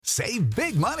Save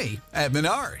big money at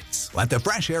Menards. Let the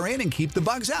fresh air in and keep the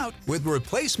bugs out with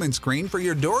replacement screen for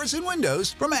your doors and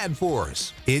windows from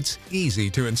AdForce. It's easy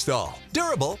to install,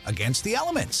 durable against the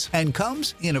elements, and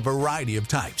comes in a variety of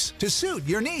types to suit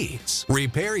your needs.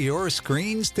 Repair your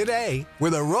screens today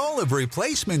with a roll of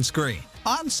replacement screen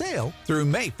on sale through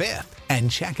May 5th. And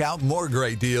check out more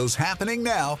great deals happening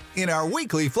now in our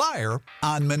weekly flyer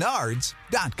on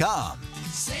Menards.com.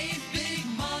 Save big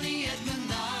money at Menards.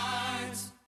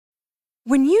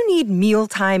 When you need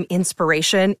mealtime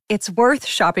inspiration, it's worth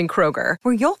shopping Kroger,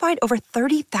 where you'll find over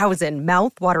 30,000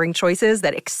 mouth-watering choices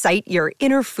that excite your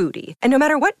inner foodie. And no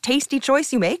matter what tasty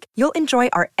choice you make, you'll enjoy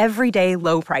our everyday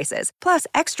low prices, plus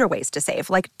extra ways to save,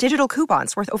 like digital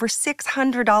coupons worth over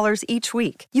 $600 each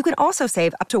week. You can also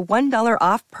save up to $1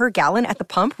 off per gallon at the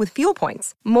pump with fuel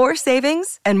points. More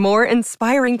savings and more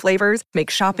inspiring flavors make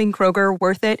shopping Kroger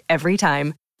worth it every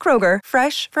time. Kroger,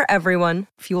 fresh for everyone.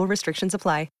 Fuel restrictions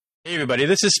apply. Hey everybody,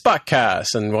 this is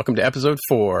Spotcast, and welcome to episode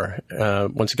 4.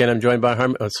 Once again, I'm joined by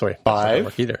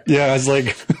 5. Either. Yeah, I was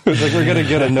like we're going to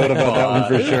get a note about that one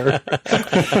for sure.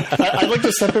 I'd like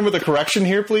to step in with a correction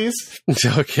here, please.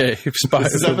 Okay.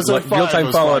 This is episode 5.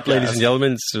 Real-time follow-up, ladies and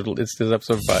gentlemen. It's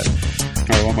episode 5. All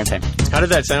right, one more time. How did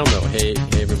that sound, though? Hey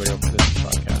everybody, welcome to this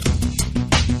Spotcast.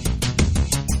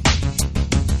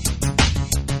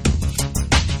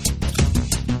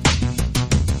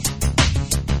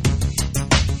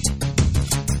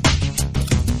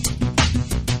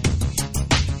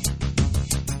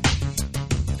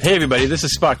 Hey everybody, this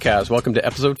is Spotcast. Welcome to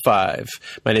episode 5.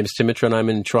 My name is Tim Mitra and I'm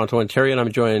in Toronto, Ontario, and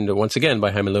I'm joined once again by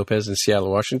Jaime Lopez in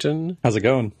Seattle, Washington. How's it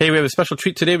going? Hey, we have a special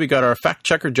treat today. We got our fact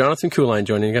checker, Jonathan Kuline,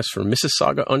 joining us from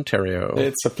Mississauga, Ontario.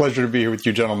 It's a pleasure to be here with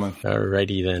you, gentlemen.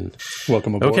 Alrighty then.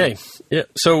 Welcome aboard. Okay. Yeah.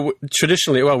 So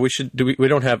traditionally, well, we actually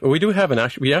do have an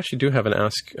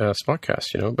Ask Spotcast,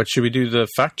 you know, but should we do the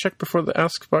fact check before the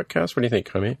Ask Spotcast? What do you think,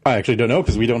 Jaime? I actually don't know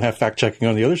because we don't have fact checking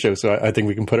on the other show, so I think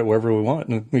we can put it wherever we want.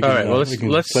 And we can, all right. Well, let's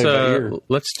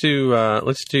do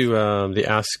the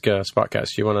Ask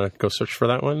Spotcast. You want to go search for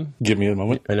that one? Give me a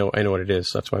moment. I know what it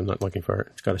is. That's why I'm not looking for it.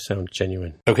 It's got to sound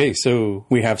genuine. Okay, so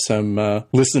we have some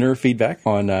listener feedback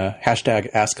on hashtag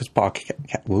Ask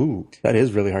Spotcast. Ooh, that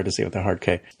is really hard to say with a hard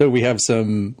K. So we have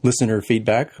some listener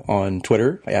feedback on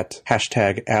Twitter at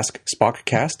hashtag Ask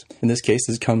Spotcast. In this case,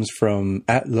 this comes from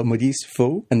at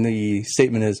 @LeModisFaux, and the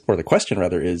statement is, or the question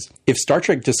rather, is: if Star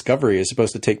Trek Discovery is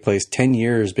supposed to take place 10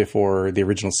 years before the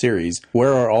original series,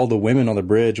 where are all the women on the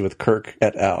bridge with Kirk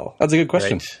et al.? That's a good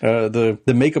question. Right.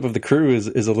 The makeup of the crew is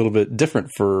a little bit different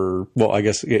for, well, I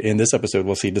guess in this episode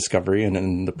we'll see Discovery, and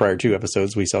in the prior 2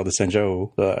 episodes we saw the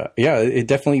Senjo. Yeah, it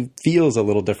definitely feels a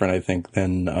little different, I think,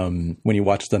 than when you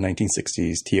watch the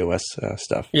 1960s TOS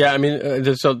stuff. Yeah, I mean,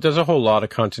 there's a whole lot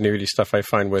of continuity stuff I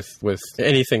find with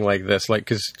anything like this. Like,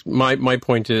 because my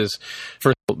point is,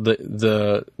 first of all,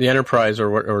 the Enterprise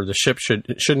or the ship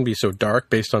shouldn't be so dark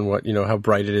based on what, you know, how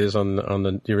bright it is on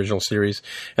the original series,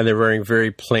 and they're wearing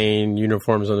very plain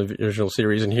uniforms on the original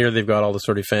series, and here they've got all the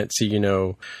sort of fancy, you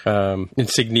know,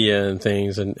 insignia and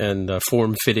things, and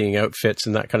form-fitting outfits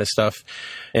and that kind of stuff.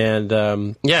 And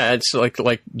yeah, it's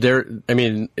like they're, I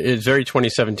mean, it's very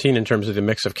 2017 in terms of the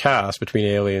mix of cast between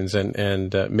aliens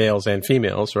and males and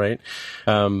females, right?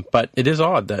 But it is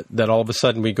odd that all of a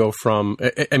sudden we go from,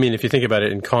 I mean, if you think about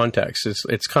it in context,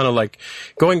 it's kind of like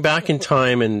going back in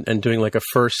time and doing like a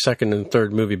first, second, and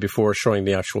third movie before showing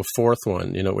the actual 4th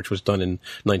one, you know, which was done in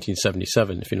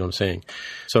 1977, if you know what I'm saying.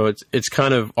 So it's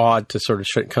kind of odd to sort of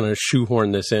kind of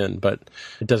shoehorn this in, but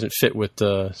it doesn't fit with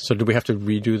the. So do we have to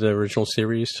redo the original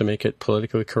series to make it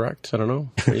politically correct? I don't know.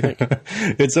 What do you think?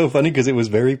 It's so funny because it was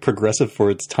very progressive for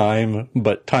its time,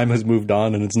 but time has moved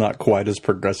on and it's not quite as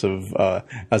progressive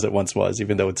as it once was,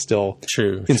 even though it's still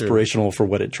inspirational for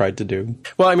what it tried to do.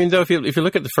 Well, I mean, though, if you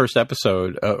look at the first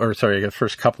episode, the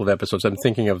first couple of episodes, I'm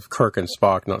thinking of Kirk and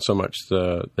Spock, not so much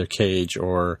the Cage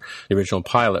or the original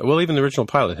pilot. Well, even the original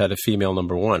pilot had a female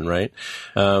number 1, right?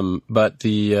 But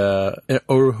the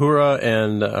Uhura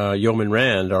and Yeoman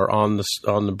Rand are on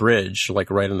the bridge, like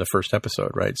right in the first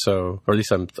episode, right? So, or at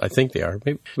least I think they are.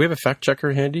 Maybe, do we have a fact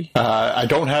checker handy? I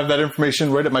don't have that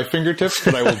information right at my fingertips,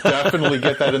 but I will definitely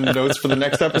get that in the notes for the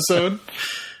next episode.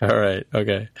 All right.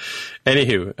 Okay.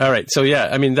 Anywho. All right. So yeah,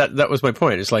 I mean, that was my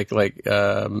point. It's like,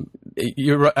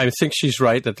 you're right. I think she's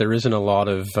right that there isn't a lot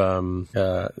of,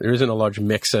 there isn't a large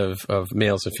mix of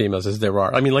males and females as there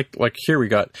are. I mean, like here we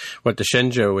got the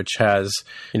Shenzhou, which has,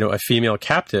 you know, a female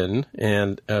captain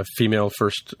and a female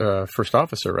first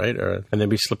officer, right? And then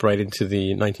we slip right into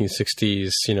the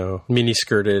 1960s, you know,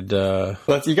 mini-skirted. You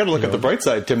got to look at the bright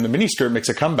side, Tim. The miniskirt makes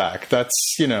a comeback.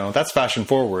 That's fashion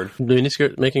forward. The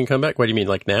miniskirt making a comeback? What do you mean?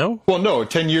 Like now? Well, no,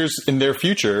 10 years in their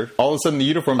future, all of a sudden the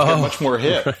uniforms get much more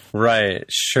hip. Right.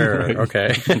 Sure.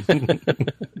 Okay.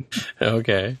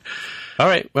 Okay. All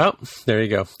right. Well, there you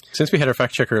go. Since we had our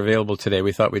fact checker available today,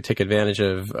 we thought we'd take advantage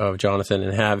of Jonathan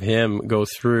and have him go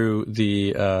through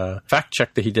the fact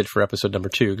check that he did for episode number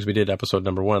 2, because we did episode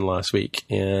number 1 last week.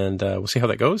 And we'll see how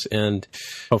that goes. And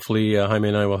hopefully Jaime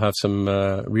and I will have some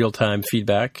real-time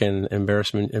feedback and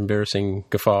embarrassing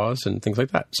guffaws and things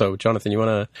like that. So, Jonathan, you want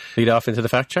to lead off into the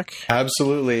fact check?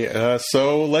 Absolutely.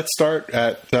 So let's start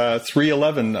at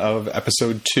 311 of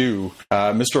episode 2.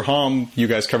 Mr. Hom, you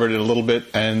guys covered it a little bit,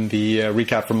 and the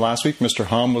recap from last week. Mr.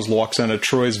 Hom was Loxana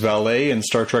Troy's valet in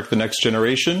Star Trek The Next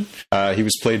Generation. He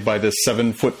was played by the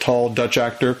 7-foot-tall Dutch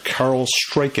actor Karl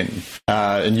Strijken.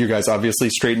 And you guys obviously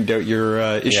straightened out your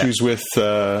issues with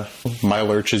My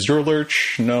Lurch is Your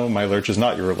Lurch. No, My Lurch is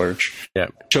not your lurch. Yeah.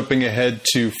 Jumping ahead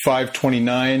to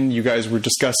 529, you guys were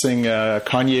discussing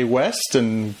Kanye West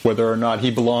and whether or not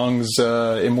he belongs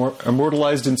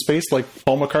immortalized in space like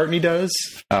Paul McCartney does.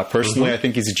 Personally, I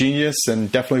think he's a genius and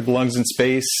definitely belongs in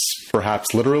space,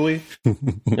 perhaps literally.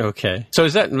 Okay. So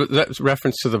is that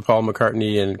reference to the Paul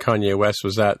McCartney and Kanye West,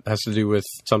 has to do with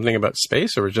something about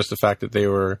space, or just the fact that they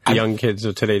were young kids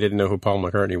of today didn't know who Paul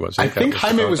McCartney was? I think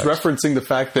Jaime was referencing the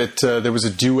fact that there was a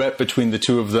duet between the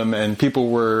two of them, and people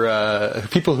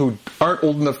who aren't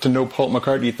old enough to know Paul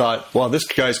McCartney thought, well, this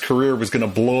guy's career was going to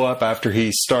blow up after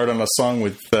he started on a song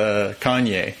with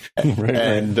Kanye.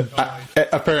 And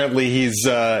apparently he's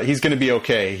going to be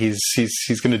okay.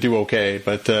 He's going to do okay.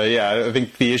 But yeah, I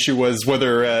think the issue was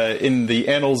whether in the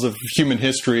annals of human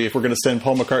history, if we're going to send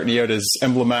Paul McCartney out as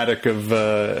emblematic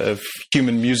of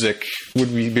human music,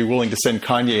 would we be willing to send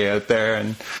Kanye out there?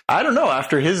 And I don't know.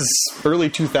 After his early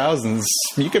 2000s,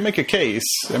 you can make a case.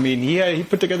 I mean, he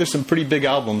put together some pretty big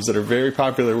albums that are very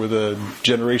popular with a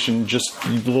generation just a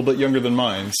little bit younger than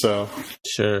mine. So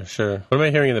sure. What am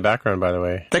I hearing in the background, by the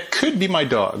way? That could be my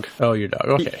dog. Oh, your dog.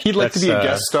 Okay. He'd like to be a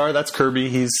guest star. That's Kirby.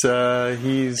 He's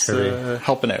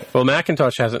helping out. Well,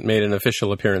 Macintosh hasn't made an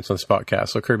official appearance on Spotcast,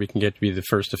 so Kirby can get to be the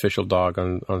first official dog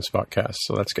on Spotcast.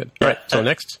 So that's good. All right. So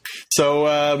next.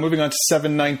 So moving on to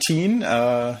 719,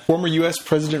 former U.S.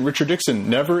 President Richard Nixon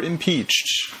never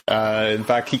impeached. In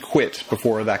fact, he quit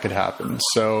before that could happen.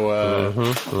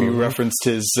 So you referenced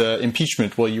his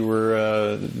impeachment while you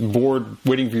were bored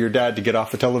waiting for your dad to get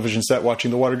off the television set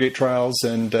watching the Watergate trials,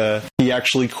 and he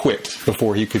actually quit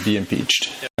before he could be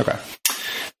impeached. Okay.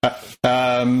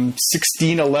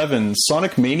 1611,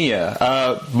 Sonic Mania.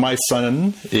 My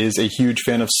son is a huge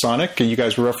fan of Sonic. You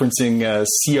guys were referencing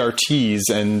CRTs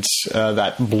and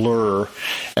that blur,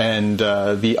 and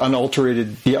the unadulterated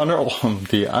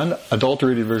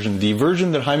version, the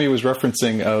version that Jaime was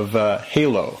referencing of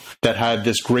Halo, that had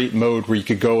this great mode where you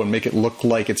could go and make it look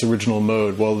like its original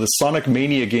mode. Well, the Sonic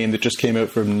Mania game that just came out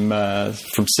from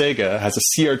Sega has a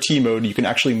CRT mode. You can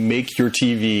actually make your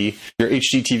TV, your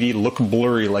HD TV, look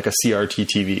blurry like a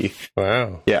CRT TV.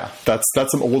 Wow. Yeah, that's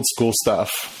some old school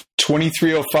stuff.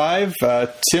 2305,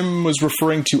 Tim was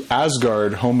referring to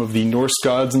Asgard, home of the Norse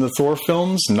gods in the Thor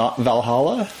films, not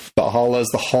Valhalla. Valhalla is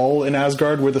the hall in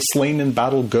Asgard where the slain in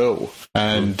battle go.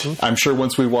 And I'm sure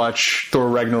once we watch Thor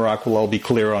Ragnarok, we'll all be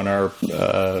clear on our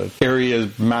area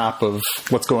map of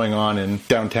what's going on in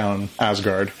downtown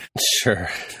Asgard. Sure.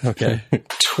 Okay.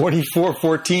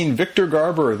 2414, Victor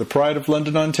Garber, the pride of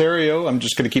London, Ontario. I'm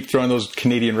just going to keep throwing those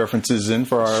Canadian references in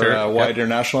for our wide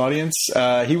international audience.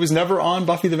 He was never on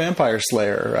Buffy the Vampire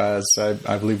Slayer, as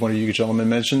I believe one of you gentlemen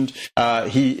mentioned.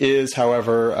 He is,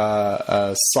 however,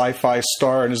 a sci-fi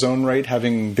star in his own right,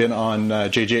 having been on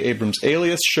J.J. Abrams'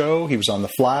 Alias show. He was on The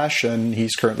Flash, and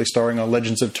he's currently starring on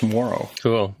Legends of Tomorrow.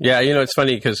 Cool. Yeah, it's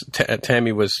funny because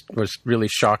Tammy was really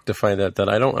shocked to find out that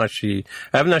I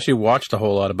haven't actually watched a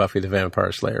whole lot of Buffy the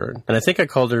Vampire Slayer. And I think I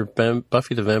called her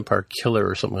Buffy the Vampire Killer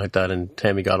or something like that, and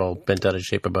Tammy got all bent out of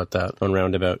shape about that on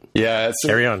Roundabout. Yeah,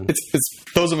 carry on. It's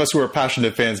those of us who are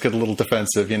passionate fans get a little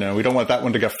defensive. We don't want that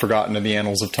one to get forgotten in the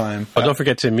annals of time. Oh, don't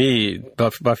forget, to me,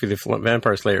 Buffy the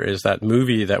Vampire Slayer is that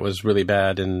movie that was really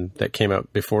bad and that came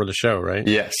out before the show, right?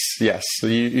 Yes. So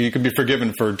you can be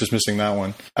forgiven for dismissing that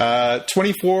one.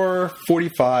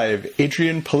 2445,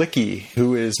 Adrian Palicki,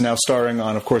 who is now starring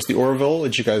on, of course, The Orville,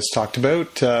 which you guys talked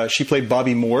about. She played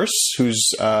Bobby Morse, who's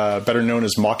better known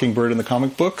as Mockingbird in the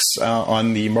comic books,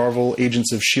 on the Marvel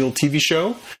Agents of S.H.I.E.L.D. TV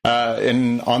show.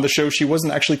 And on the show, she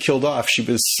wasn't actually killed off. She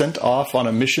was was sent off on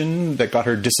a mission that got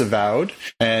her disavowed,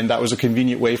 and that was a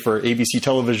convenient way for ABC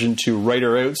Television to write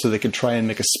her out so they could try and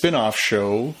make a spin-off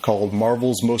show called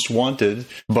Marvel's Most Wanted,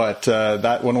 but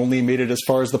that one only made it as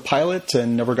far as the pilot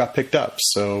and never got picked up.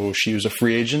 So she was a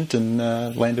free agent and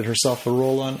landed herself a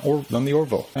role on the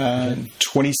Orville.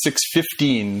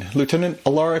 2615, Lieutenant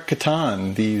Alara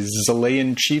Katan, the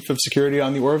Zalayan chief of security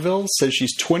on the Orville, says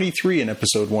she's 23 in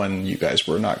episode 1. You guys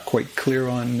were not quite clear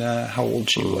on how old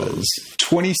she was.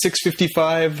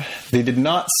 2655, they did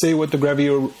not say what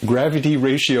the gravity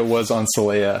ratio was on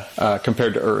Saleya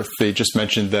compared to Earth. They just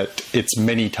mentioned that it's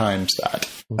many times that.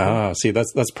 Ah, see,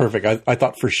 that's perfect. I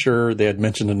thought for sure they had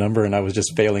mentioned a number, and I was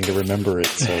just failing to remember it.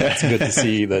 So it's good to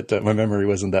see that my memory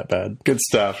wasn't that bad. Good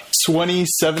stuff.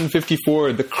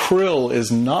 2754, the Krill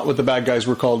is not what the bad guys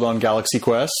were called on Galaxy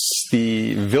Quest.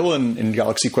 The villain in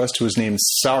Galaxy Quest, who was named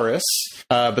Saurus,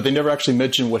 but they never actually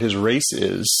mentioned what his race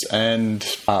is. And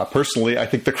personally, I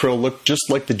think the Krill look just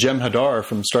like the Jem'Hadar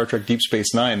from Star Trek Deep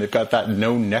Space Nine. They've got that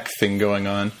no neck thing going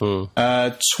on.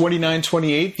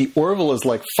 2928, the Orville is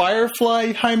like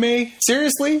Firefly, Jaime?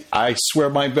 Seriously? I swear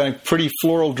by my pretty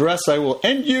floral dress, I will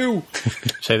end you.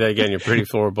 Say that again, your pretty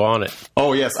floral bonnet.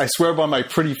 Oh, yes. I swear by my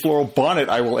pretty floral bonnet,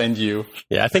 I will end you.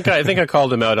 Yeah, I think I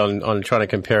called him out on trying to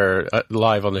compare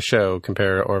live on the show,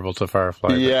 compare Orville to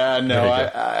Firefly. Yeah, no,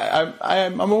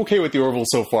 I'm okay with the Orville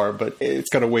so far, but it's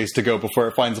got a ways to go before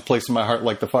it finds a place in my heart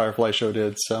like the Firefly show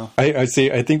did. So I see.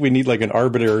 I think we need like an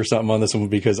arbiter or something on this one,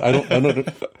 because I don't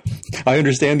I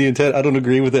understand the intent. I don't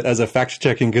agree with it as a fact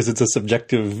checking because it's a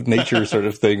subjective nature sort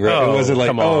of thing, right? It wasn't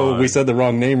like, we said the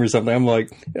wrong name or something. I'm like,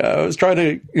 I was trying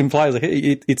to imply like,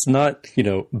 hey, it's not,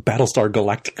 Battlestar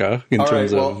Galactica in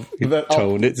terms of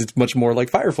tone. It's much more like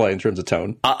Firefly in terms of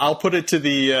tone. I'll put it to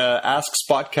the Ask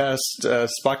Spotcast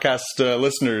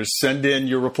listeners. Send in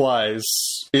your replies.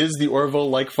 Is the Orville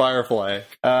like Firefly?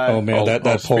 Oh man, that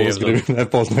poll is that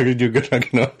poll's not going to do good. I'm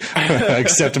going to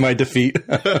accept my defeat.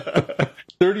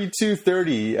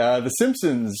 3230, The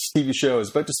Simpsons TV show is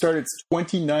about to start its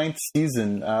 29th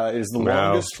season. It is the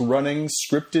longest running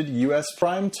scripted U.S.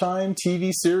 primetime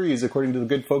TV series, according to the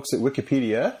good folks at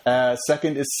Wikipedia.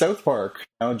 Second is South Park,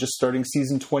 now just starting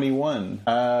season 21.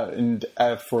 And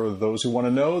for those who want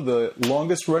to know, the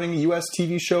longest running U.S.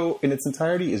 TV show in its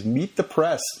entirety is Meet the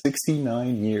Press,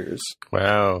 69 years.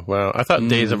 Wow. I thought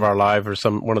Days of Our Life or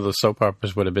one of those soap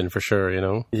operas would have been for sure,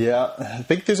 Yeah, I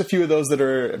think there's a few of those that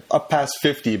are up past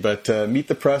 50, but Meet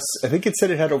the Press, I think it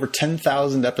said it had over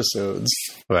 10,000 episodes.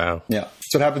 Wow. Yeah.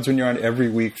 That's what happens when you're on every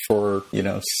week for,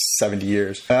 70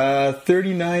 years.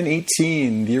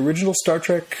 3918, the original Star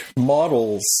Trek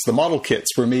models, the model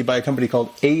kits were made by a company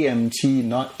called AMT,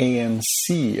 not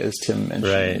AMC, as Tim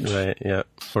mentioned. Right, yeah.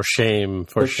 For shame.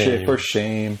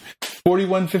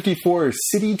 4154,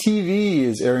 City TV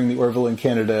is airing the Orville in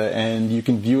Canada, and you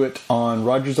can view it on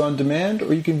Rogers On Demand,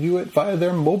 or you can view it via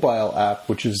their mobile app,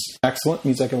 which is excellent.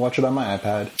 Means I can watch it on my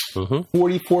iPad.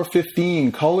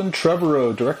 4415, Colin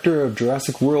Trevorrow, director of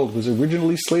Jurassic World, was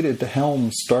originally slated to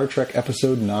helm Star Trek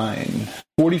Episode 9.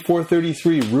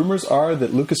 4433, rumors are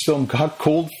that Lucasfilm got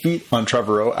cold feet on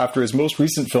Trevorrow after his most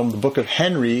recent film, The Book of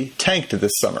Henry, tanked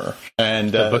this summer.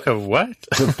 And The Book of what?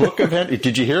 The Book of Henry.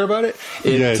 Did you hear about it?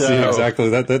 Exactly.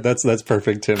 That's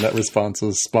perfect, Tim. That response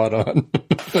was spot on.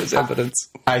 There's evidence.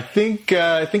 I think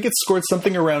it scored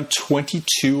something around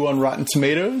 22 on Rotten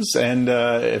Tomatoes, and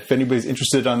if anybody's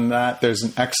interested on that, there's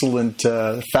an excellent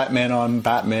Fat Man on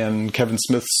Batman, Kevin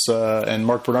Smith's and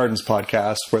Mark Bernardin's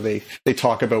podcast where they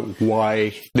talk about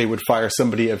why they would fire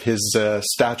somebody of his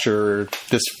stature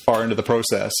this far into the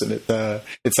process, and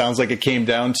it sounds like it came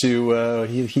down to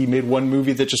he made one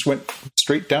movie that just went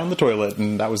straight down the toilet,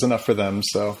 and that was enough for them.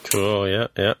 So cool, yeah.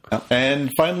 And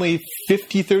finally,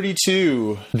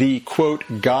 5032, the quote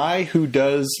guy who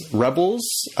does Rebels,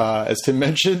 as Tim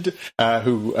mentioned,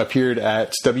 who appeared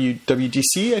at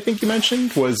WWDC, I think you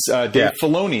mentioned, was Dave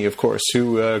Filoni, of course,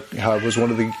 who was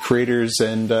one of the creators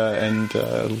and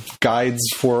guides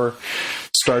for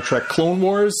Star Wars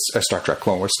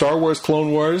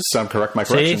Clone Wars. I'm correct, my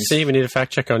corrections. See, we need a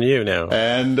fact check on you now.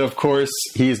 And of course,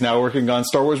 he is now working on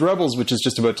Star Wars Rebels, which is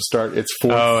just about to start its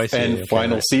fourth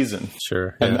final season.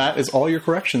 Sure. And that is all your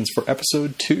corrections for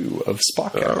episode 2 of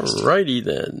Spotcast. Alrighty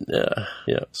then.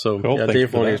 Yeah. So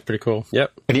Dave Filoni is pretty cool.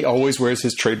 Yep. And he always wears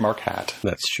his trademark hat.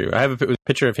 That's true. I have a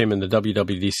picture of him in the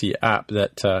WWDC app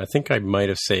that I think I might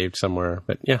have saved somewhere.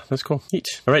 But yeah, that's cool. Neat.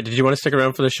 All right. Did you want to stick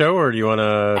around for the show, or do you want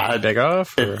to beg off?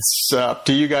 Or? It's up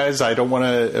to you guys. I don't want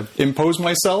to impose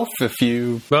myself. If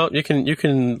you you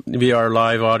can be our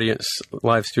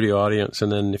live studio audience,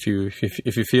 and then if you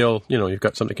feel you've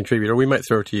got something to contribute, or we might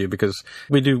throw it to you, because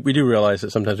we do realize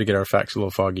that sometimes we get our facts a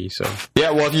little foggy. So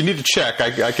yeah, well, if you need to check,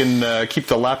 I can keep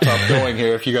the laptop going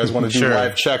here. If you guys want to do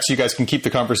live checks, you guys can keep the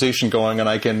conversation going, and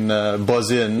I can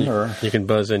buzz in. Or you can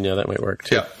buzz in. Yeah, that might work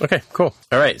too. Yeah. Okay, cool.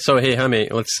 All right. So hey, Jaime,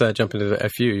 let's jump into the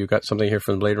FU. You got something here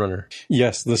from Blade Runner.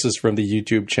 Yes, this is from the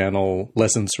YouTube channel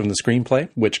Lessons from the Screenplay,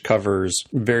 which covers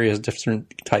various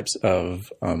different types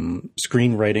of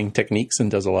screenwriting techniques and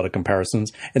does a lot of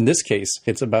comparisons. In this case,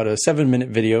 it's about a 7-minute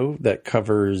video that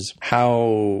covers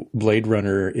how Blade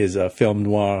Runner is a film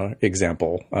noir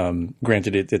example.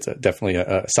 Granted, it's definitely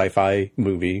a sci-fi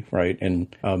movie, right?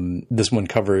 And this one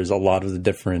covers a lot of the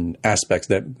different aspects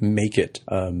that make it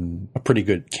a pretty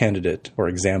good candidate or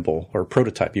example or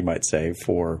prototype, you might say,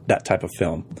 for that type of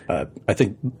film. I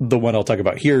think the one I'll talk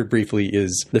about here briefly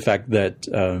is the fact that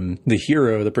the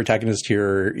hero, the protagonist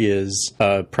here, is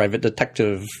a private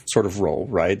detective sort of role,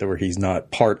 right? Where he's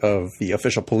not part of the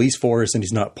official police force and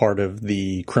he's not part of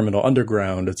the criminal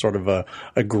underground. It's sort of a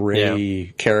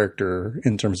gray character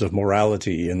in terms of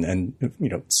morality and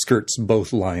skirts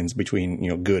both lines between,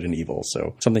 good and evil.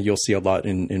 So something you'll see a lot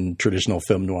in traditional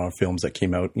film noir films that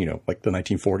came out, like the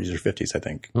 1940s or 50s, I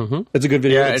think. Mm-hmm. It's a good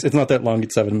video. Yeah, it's not that long.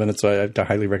 It's 7 minutes. So I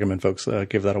highly recommend folks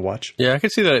give that a watch. Yeah, I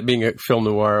could see that being a film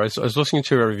noir. I was listening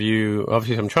to a review.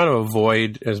 Obviously, I'm trying to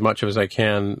avoid as much as I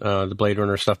can the Blade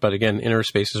Runner stuff. But again, Inner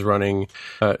Space is running.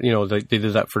 They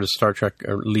did that for the Star Trek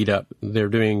lead up. They're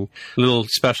doing little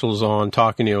specials on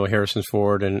talking to Harrison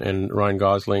Ford and Ryan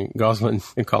Gosling.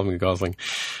 And call him Gosling.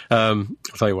 I'll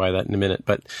tell you why that in a minute.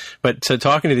 But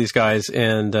talking to these guys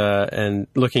and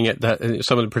looking at that,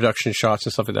 some of the production shots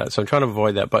and stuff like that. So I'm trying to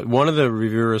avoid that. But one of the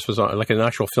reviewers was on, like an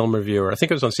actual film reviewer, I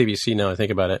think it was on CBC now I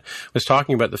think about it, was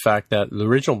talking about the fact that the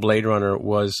original Blade Runner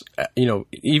was,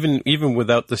 even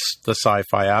without the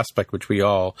sci-fi aspect, which we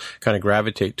all kind of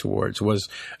gravitate towards, was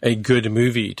a good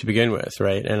movie to begin with,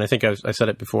 right? And I think I said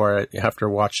it before, after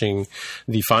watching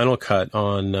the final cut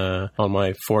on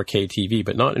my 4K TV,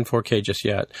 but not in 4K just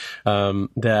yet,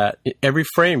 that every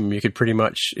frame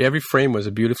every frame was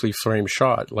a beautifully framed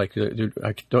shot. Like,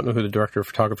 I don't know who the director of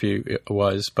photography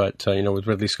was, but, with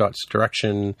Ridley Scott's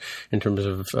direction in terms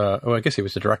of, I guess he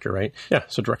was the director, right? Yeah,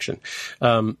 so direction.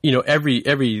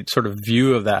 Every sort of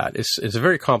view of that is a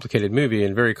very complicated movie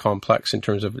and very complex in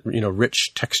terms of,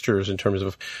 rich textures in terms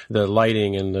of the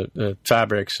lighting and the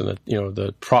fabrics and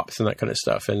the props and that kind of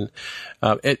stuff. And,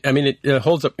 it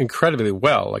holds up incredibly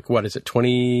well. Like, what is it,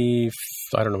 25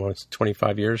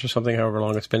 years or something, however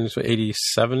long it's been. So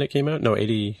 87 it came out? No,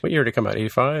 80. What year did it come out?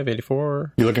 85,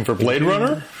 84? You looking for Blade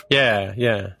Runner? Yeah.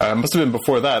 It must have been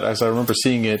before that, as I remember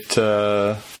seeing it.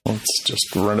 Let's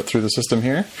just run it through the system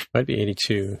here. Might be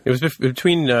 82. It was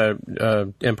between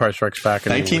Empire Strikes Back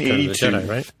and 1982, Return of the Jedi,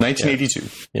 right? 1982.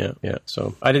 Yeah.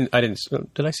 So I didn't.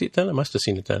 Did I see it then? I must have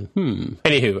seen it then.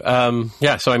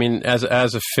 Anywho, so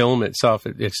as a film itself,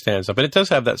 it stands up, and it does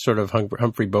have that sort of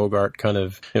Humphrey Bogart kind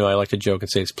of. I like to joke and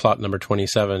say it's plot number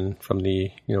 27 from the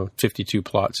 52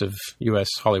 plots of U.S.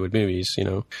 Hollywood movies.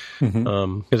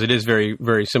 Because it is very,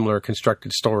 very similar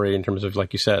constructed story in terms of,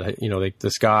 like you said,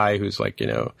 this guy who's like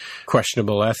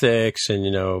questionable ethics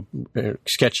and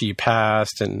sketchy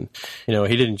past, and he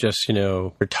didn't just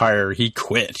retire, he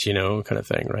quit, kind of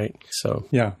thing, right? So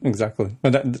yeah, exactly.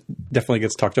 And that definitely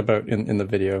gets talked about in the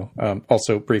video.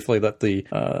 Also, briefly, that the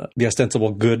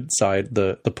ostensible good side,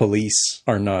 the police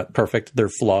are not perfect; they're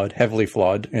flawed, heavily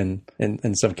flawed, and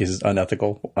in some cases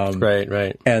unethical.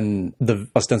 Right. And the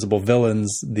ostensible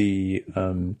villains, the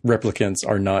replicants,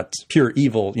 are not pure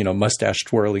evil, mustache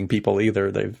twirling people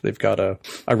either. They've got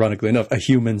ironically enough, a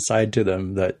human side to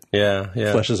them that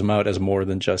fleshes them out as more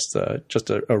than just a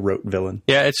rote villain.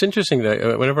 Yeah, it's interesting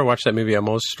that whenever I watch that movie, I'm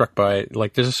always struck by,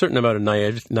 like, there's a certain amount of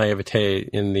naivete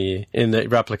in the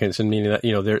replicants, and meaning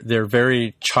that they're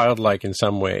very childlike in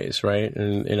some ways, right?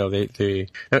 And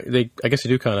they I guess they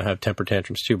do kind of have temper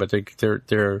tantrums too, but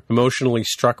they're emotionally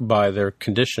struck by their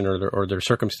condition or their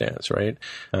circumstance, right?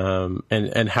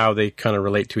 And how they kind of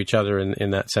relate to each other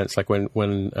in that sense. Like when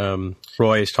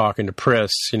Roy is talking to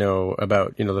Pris,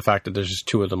 about the fact that there's just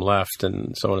two of them left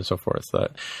and so on and so forth,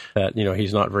 that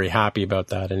he's not very happy about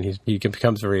that, and he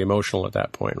becomes very emotional at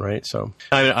that point, right? So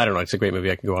I don't know, it's a great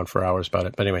movie. I can go on for hours about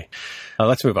it. But anyway,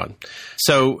 let's move on.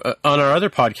 So on our other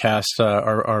podcast,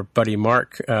 our buddy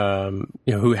Mark,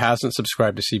 who hasn't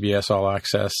subscribed to CBS All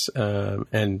Access,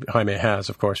 and Jaime has,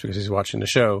 of course, because he's watching the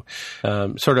show,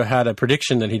 sort of had a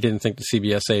prediction that he didn't think the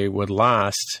CBSA would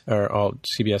last, or all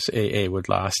CBS AA would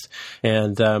last.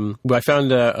 And I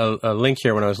found a link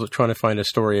here when I was trying to find a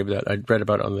story that I read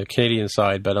about on the Canadian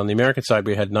side, but on the American side,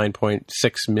 we had 9.6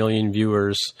 million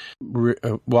viewers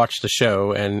watch the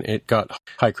show, and it got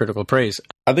high critical praise.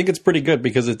 I think it's pretty good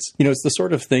because it's the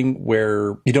sort of thing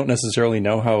where you don't necessarily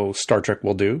know how Star Trek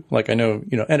will do. Like, I know,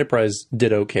 Enterprise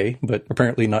did okay, but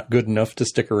apparently not good enough to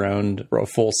stick around for a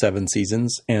full 7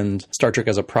 seasons. And Star Trek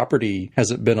as a property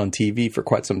hasn't been on TV for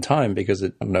quite some time because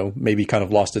it, I don't know, maybe kind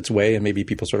of lost its way, and maybe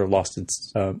people sort of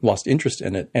lost interest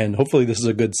in it. And hopefully this is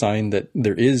a good sign that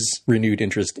there is renewed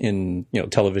interest in,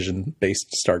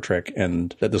 television-based Star Trek,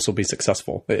 and that this will be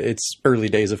successful. It's early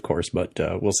days, of course, but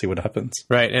we'll see what happens.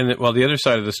 Right. And the other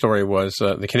side of the story was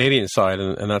the Canadian side,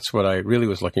 and that's what I really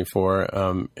was looking for.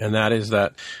 And that is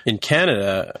that in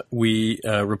Canada, we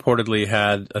reportedly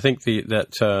had, I think the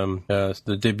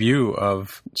debut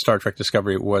of Star Trek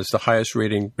Discovery was the highest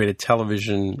rated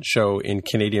television show in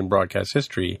Canadian broadcast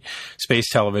history. Space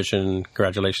television,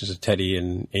 congratulations to Teddy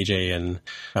and AJ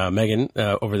and Megan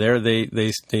over there.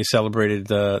 They celebrated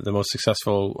the most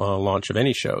successful launch of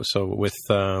any show. So with,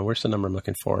 where's the number I'm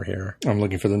looking for here? I'm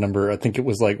looking for the number. I think it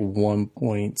was like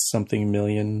 1.something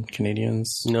million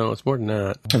Canadians. No, it's more than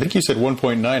that. I think you said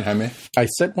 1.9, Jaime. I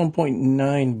said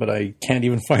 1.9, but I can't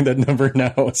even find that number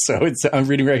now. So I'm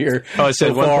reading right here. Oh, it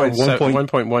said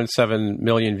 1.17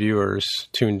 million viewers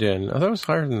tuned in. I thought it was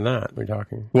higher than that. We're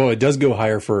talking. Well, it does go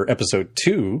higher for episode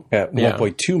 2 at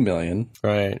 1.2 million.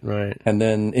 Right. And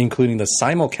then including the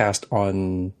simulcast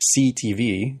on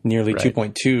CTV, nearly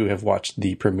 2.2 have watched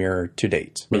the premiere to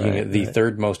date, making it the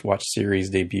third most watched series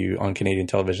debut on Canadian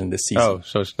television this season. Oh,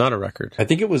 so it's not a record. I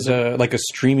think it was like a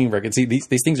streaming record. See, these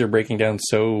things are breaking down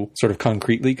so sort of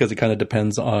concretely because it kind of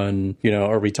depends on,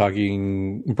 are we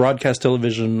talking broadcast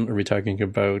television? Are we talking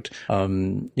about,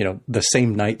 the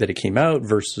same night that it came out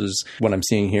versus what I'm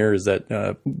seeing here is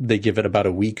that they give it about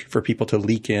a week for people to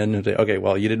leak in and say, okay,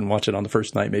 well, you didn't watch it on the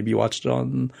first night. Maybe you watched it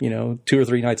on, 2 or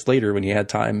 3 nights later when you had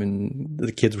time and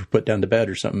the kids were put down to bed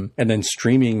or something. And then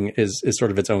streaming is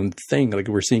sort of its own thing. Like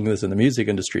we're seeing this in the music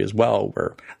industry as well,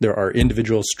 where there are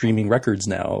individual streaming records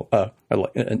now,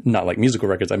 not like musical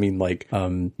records. I mean,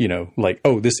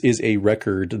 this is a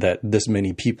record that this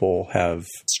many people have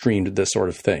streamed this sort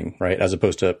of thing, right? As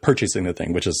opposed to purchasing the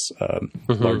thing, which is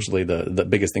largely the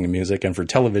biggest thing in music. And for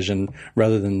television,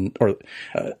 rather than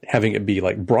having it be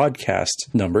like broadcast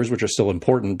numbers, which are still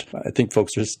important, I think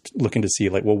folks are just looking to see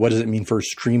what does it mean for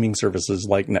streaming services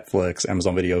like Netflix,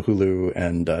 Amazon Video, Hulu,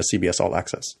 and CBS All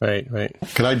Access? Right.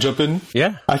 Can I jump in?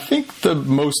 Yeah. I think the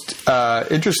most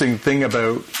interesting thing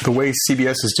about the way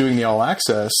CBS is doing the All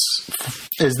Access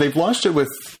is they've launched it with,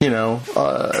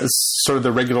 sort of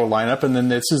the regular lineup, and then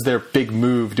this is their big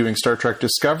move doing Star Trek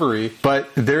Discovery. But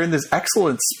they're in this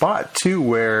excellent spot, too,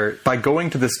 where by going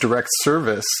to this direct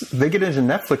service, they get into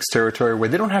Netflix territory where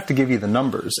they don't have to give you the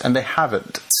numbers, and they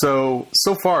haven't. So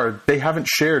far, they haven't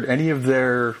shared any of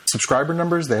their subscriber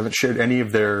numbers, they haven't shared any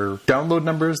of their download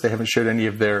numbers, they haven't shared any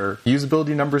of their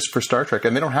usability numbers for Star Trek,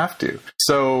 and they don't have to.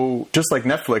 So just like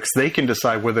Netflix, they can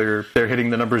decide whether they're hitting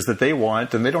the numbers that they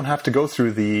want, and they don't have to go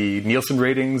through the Nielsen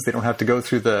ratings, they don't have to go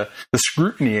through the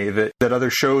scrutiny that other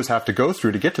shows have to go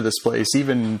through to get to this place.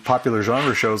 Even popular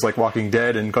genre shows like Walking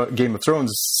Dead and Game of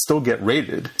Thrones still get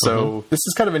rated. So this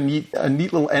is kind of a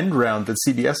neat little end round that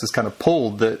CBS has kind of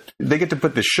pulled, that they get to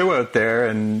put this show out there,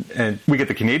 and we get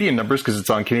the Canadian numbers because it's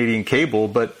on Canadian cable,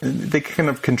 but they kind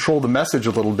of control the message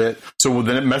a little bit. So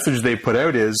the message they put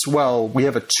out is, well, we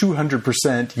have a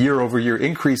 200% year-over-year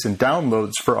increase in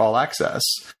downloads for All Access,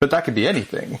 but that could be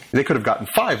anything. They could have gotten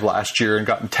 5 last year and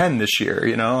gotten 10 this year,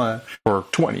 or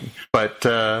 20. But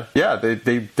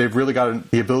they've really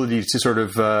got the ability to sort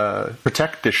of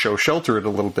protect this show, shelter it a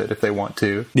little bit if they want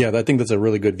to. Yeah, I think that's a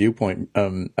really good viewpoint.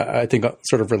 I think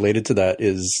sort of related to that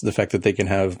is the fact that they can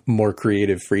have more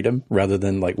creative freedom rather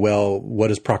than what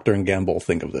does Procter & Gamble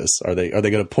think of this? Are they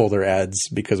going to pull their ads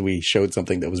because we showed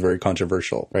something that was very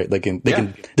controversial, right? They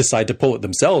can decide to pull it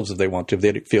themselves if they want to, if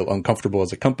they feel uncomfortable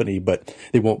as a company, but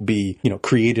they won't be,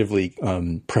 creatively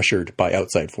pressured by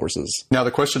outside forces. Now,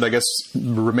 the question, I guess,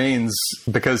 remains,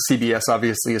 because CBS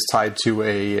obviously is tied to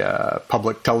a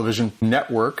public television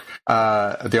network,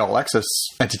 the All Access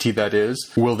entity that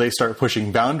is, will they start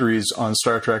pushing boundaries on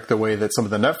Star Trek the way that some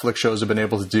of the Netflix shows have been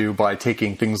able to do by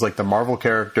taking things like the Marvel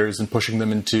characters and pushing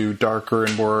them into darker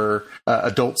and more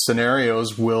adult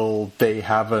scenarios? Will they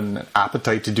have an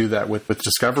appetite to do that with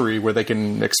Discovery, where they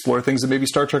can explore things that maybe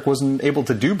Star Trek wasn't able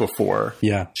to do before?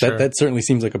 Yeah, Sure. that certainly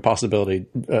seems like a possibility.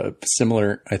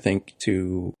 Similar, I think,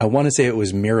 to, I want to say it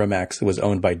was Miramax that was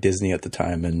owned by Disney at the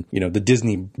time. And, the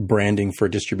Disney branding for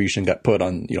distribution got put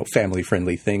on,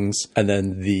 family-friendly things. And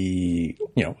then the,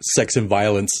 sex and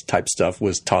violence type stuff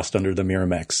was tossed under the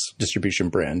Miramax distribution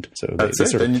brand. So they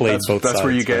sort of played both sides. That's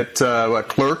where you get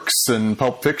Clerks and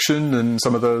Pulp Fiction and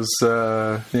some of those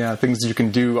things that you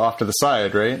can do off to the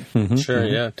side, right? Mm-hmm. Sure,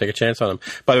 yeah, take a chance on them.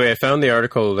 By the way, I found the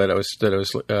article that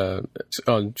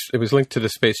on. It was linked to the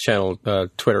Space Channel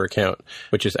Twitter account,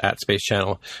 which is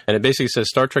 @SpaceChannel, and it basically says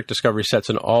Star Trek Discovery sets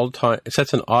an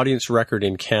audience record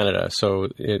in Canada. So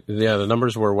the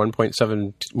numbers were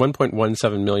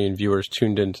 1.17 million viewers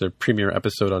tuned into the premiere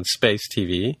episode on Space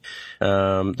TV.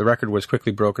 The record was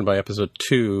quickly broken by episode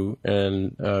 2,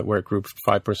 and where it grew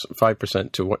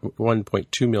 5% to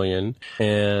 1.2 million,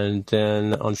 and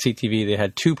then on CTV they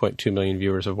had 2.2 million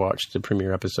viewers have watched the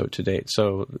premiere episode to date.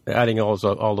 So adding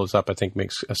all those up, I think,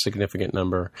 makes a significant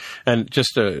number. And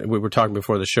just we were talking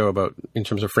before the show about, in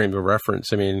terms of frame of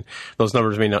reference, I mean, those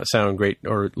numbers may not sound great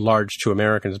or large to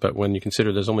Americans, but when you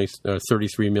consider there's only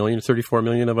 34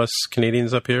 million of us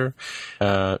Canadians up here,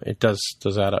 it does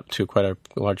add up to quite a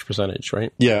large percentage,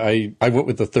 right? Yeah, I went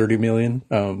with the 30 million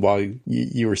while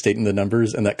you were stating the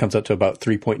numbers, and that comes up to about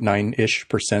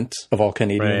 3.9% of all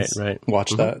Canadians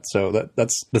watch that. So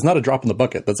that's not a drop in the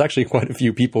bucket. That's actually quite a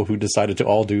few people who decided to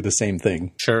all do the same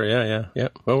thing. Sure, yeah.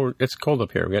 Well, it's cold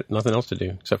up here. We got nothing else to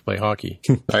do except play hockey.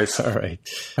 Nice. All right.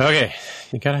 Okay.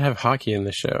 You got to have hockey in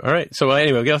the show. All right. So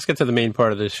anyway, let's get to the main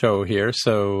part of the show here.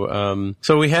 So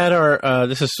we had our,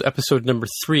 this is episode number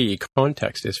 3,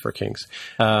 Context is for Kings.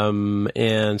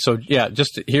 And so, yeah,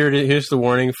 just here's the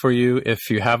warning for you. If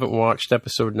you haven't watched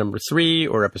episode number 3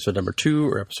 or episode number 2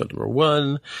 or episode number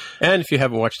 1, and if you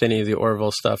haven't watched any of the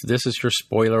Orville stuff, this is your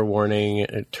spoiler warning.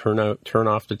 Turn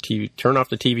off the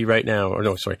TV right now. Or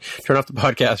no, sorry. Turn off the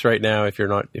podcast right now if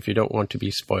you don't want to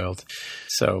be spoiled.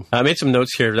 So I made some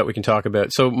notes here that we can talk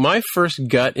about. So my first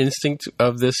gut instinct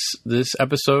of this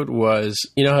episode was,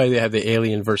 you know how they have the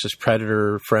Alien versus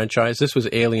Predator franchise? This was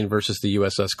Alien versus the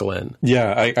USS Glenn.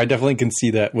 Yeah, I definitely can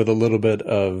see that with a little bit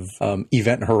of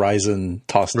Event Horizon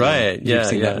tossed in. Right, You've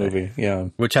seen that movie, yeah.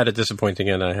 Which had a disappointing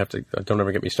end. Don't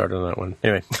ever get me started on that one.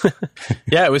 Anyway.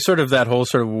 Yeah, it was sort of that whole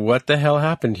sort of what the hell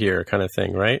happened here kind of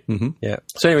thing, right? Mm-hmm. Yeah.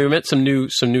 So anyway, we met some new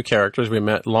characters. We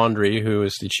met Laundry, who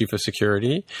is the chief of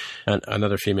security, and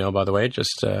another female, by the way,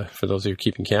 just for those of you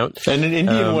keeping count. And an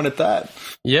Indian one at that.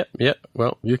 Yep.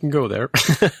 Well, you can go there.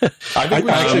 I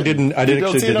actually didn't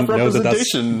know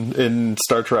representation in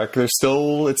Star Trek. It's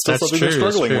still something they're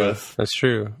struggling with. That's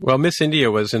true. Well, Miss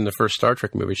India was in the first Star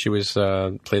Trek movie. She was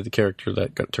played the character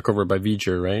that took over by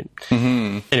V'ger, right?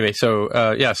 Mm-hmm. Anyway, so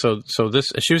this,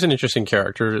 she was an interesting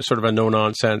character, sort of a no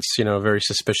nonsense, very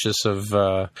suspicious of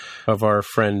our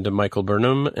friend Michael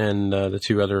Burnham and the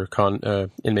two other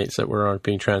inmates that were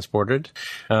being transported.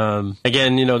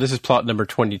 Again, this is plot number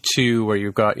 22, where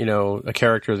you've got a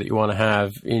character that you want to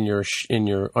have on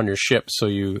your ship, so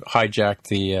you hijack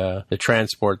the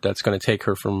transport that's going to take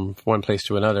her from one place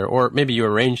to another, or maybe you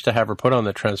arrange to have her put on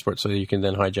the transport so that you can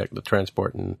then hijack the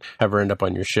transport and have her end up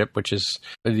on your ship, which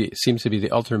seems to be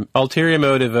the ulterior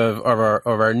motive of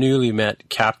our newly met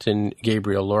Captain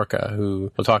Gabriel Lorca,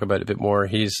 who we'll talk about a bit more.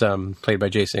 He's played by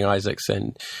Jason Isaacs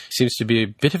and seems to be a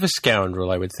bit of a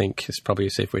scoundrel, I would think is probably a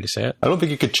safe way to say it. I don't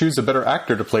think you could choose a better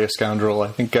actor to play a scoundrel. I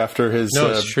think after his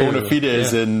bona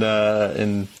fides in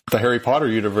the Harry Potter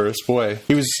universe, boy,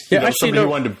 he was somebody who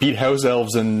wanted to beat house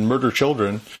elves and murder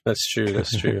children. That's true.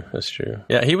 That's true.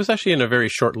 Yeah, he was actually in a very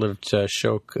short-lived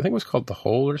show. I think it was called The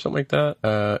Hole or something like that.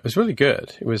 It was really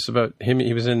good. It was about him.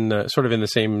 He was in sort of in the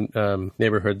same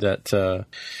neighborhood that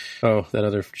that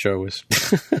other show was.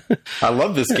 I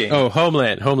love this game. Oh,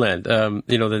 Homeland.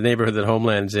 The neighborhood that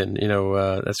Homeland's in.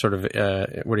 That's sort of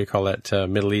what do you call that?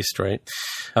 Middle East, right?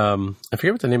 I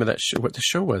forget what the name of that what the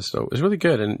show was though. It was really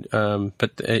good, and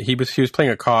but he was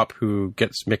playing a cop who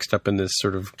gets mixed up in this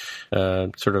sort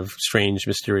sort of strange,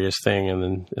 mysterious thing,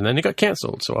 and then it got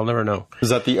canceled. So I'll never know. Is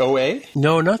that the OA?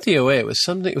 No, not the OA. It was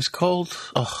something. It was called.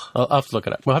 Oh, I'll have to look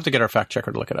it up. We'll have to get our fact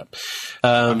checker to look it up.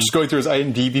 I'm just going through his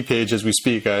IMDb page as we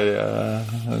speak. But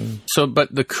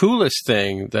the coolest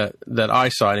thing that I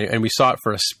saw, and we saw it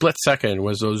for a split second,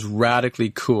 was those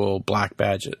radically cool black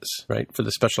badges, right, for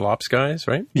the special ops guys,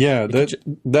 right? Yeah,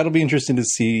 that'll be interesting to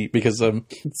see, because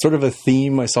sort of a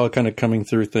theme I saw kind of coming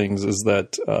through things is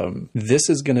that this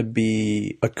is going to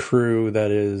be a crew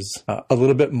that is a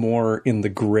little bit more in the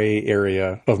gray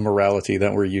area of morality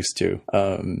than we're used to.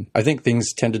 I think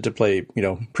things tended to play,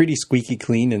 pretty squeaky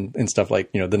clean and stuff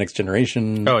like, The Next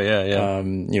Generation. Oh, yeah.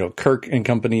 Kirk and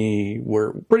company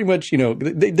were pretty much,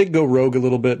 they did go rogue a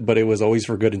little bit, but it was always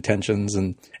for good intentions.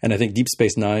 And I think Deep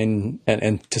Space Nine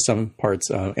and to some parts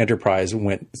Enterprise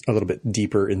went a little bit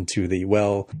deeper into the,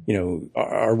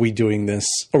 are we doing this?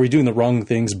 Are we doing the wrong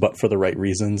things, but for the right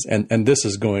reasons? And this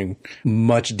is going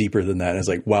much deeper than that. It's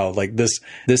like, wow, like this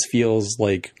feels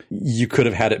like you could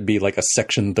have had it be like a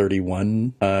Section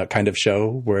 31 kind of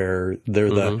show where they're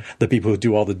the people who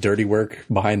do all the dirty work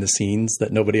behind the scenes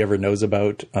that nobody ever knows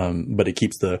about, but it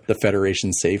keeps the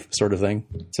Federation safe, sort of thing.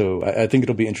 So I think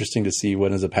it'll be interesting to see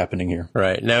what ends up happening here.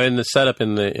 Right. Now, in the setup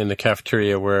in the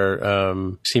cafeteria, where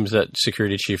seems that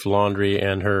Security Chief Laundrie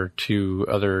and her two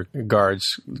other guards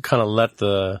kind of let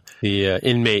the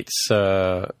inmates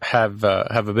have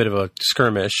a bit of a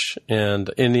skirmish, and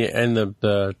in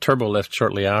the turbo lift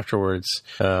shortly afterwards,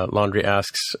 Laundrie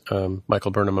asks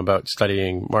Michael Burnham about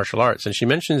studying martial arts, and she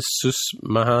mentions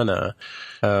Susmahana,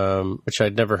 which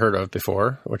I'd never heard of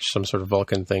before, which is some sort of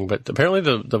Vulcan thing. But apparently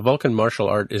the Vulcan martial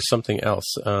art is something else.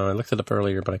 I looked it up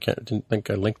earlier, but didn't think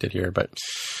I linked it here. But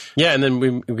yeah, and then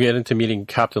we get into meeting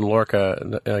Captain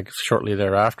Lorca shortly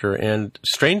thereafter, and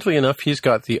strangely enough, he's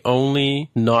got the only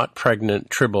not pregnant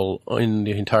Tribble in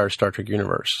the entire Star Trek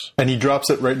universe. And he drops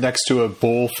it right next to a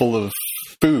bowl full of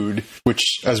food, which,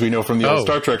 as we know from the old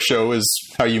Star Trek show, is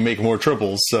how you make more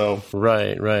Tribbles. So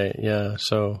right, yeah.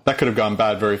 So that could have gone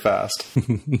bad very fast.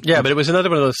 Yeah, but it was another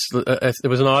one of those. It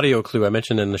was an audio clue I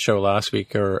mentioned in the show last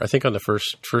week, or I think on the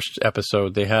first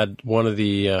episode, they had one of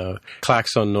the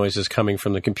klaxon noises coming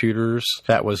from the computers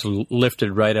that was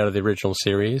lifted right out of the original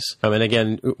series. And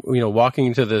again, walking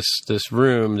into this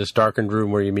room, this darkened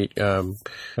room where you meet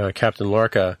Captain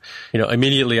Lorca,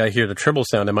 immediately I hear the Tribble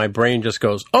sound, and my brain just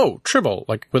goes, "Oh, Tribble!"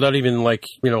 Like without even like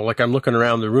I'm looking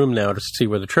around the room now to see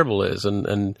where the Tribble is,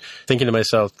 and thinking to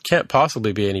myself, can't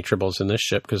possibly be any Tribbles in this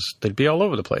ship because they'd be all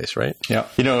over the place, right? Yeah,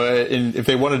 if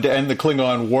they wanted to end the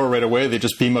Klingon war right away, they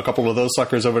just beam a couple of those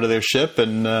suckers over to their ship,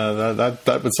 and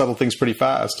that would settle things pretty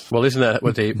fast. Well, isn't that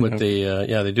what they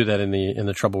they do that in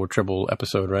the Trouble with Tribble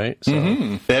episode, right? So,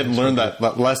 they hadn't learned that.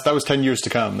 That was 10 years to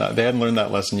come. They hadn't learned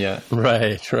that lesson yet.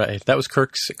 Right. That was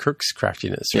Kirk's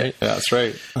craftiness, right? Yeah, that's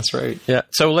right. Yeah.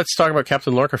 So let's talk about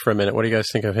Captain Lorca for a minute. What do you guys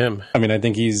think of him? I mean, I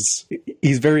think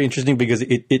he's very interesting because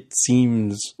it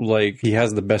seems like he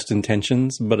has the best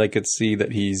intentions, but I could see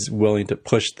that he's willing to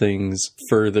push things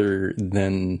further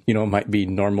than, might be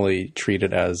normally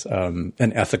treated as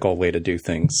an ethical way to do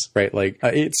things, right? Like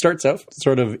it starts out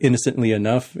sort of innocently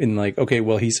enough in like, okay,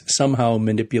 well, he's somehow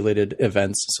manipulated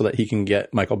events so that he can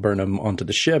get Michael Burnham onto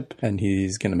the ship, and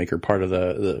he's going to make her part of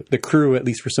the crew, at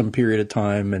least for some period of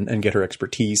time, and get her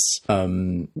expertise.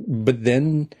 But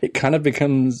then it kind of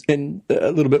becomes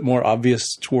a little bit more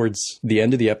obvious towards the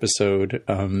end of the episode,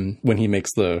 when he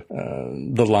makes the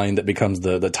line that becomes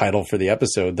the title for the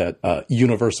episode, that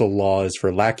universal law is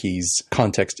for lackeys,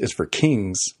 context is for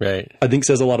kings. Right. I think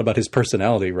says a lot about his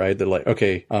personality, right? That like,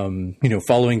 okay,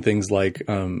 following things like,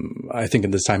 I think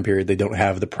in this time period, they don't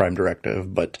have the Prime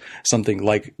Directive, but something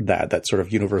like that sort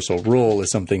of universal rule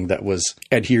is something that was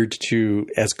adhered to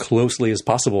as closely as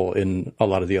possible in a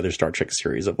lot of the other Star Trek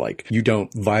series of like, you don't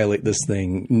violate this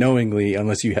thing knowingly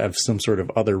unless you have some sort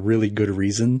of other really good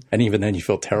reason. And even then you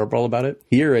feel terrible about it.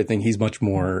 Here, I think he's much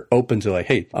more open to like,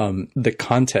 hey, the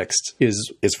context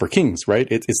is for kings, right?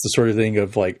 It's the sort of thing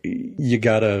of like, you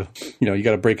gotta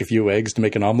break a few eggs to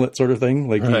make an omelet sort of thing.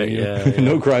 Like, right,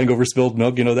 no crying over spilled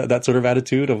milk, that sort of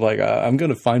attitude of like, I'm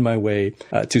going to find my way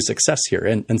to success here.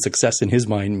 And success in his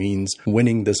mind means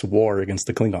winning this war against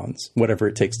the Klingons, whatever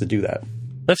it takes to do that.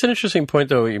 That's an interesting point,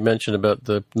 though, you mentioned about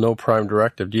the no Prime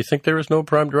Directive. Do you think there is no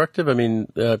Prime Directive? I mean,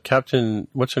 Captain,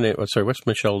 what's her name? Sorry, what's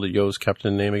Michelle Yeoh's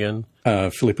captain name again?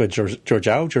 Philippa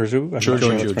Georgiou,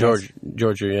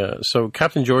 yeah. So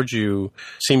Captain Georgiou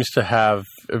seems to have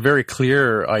a very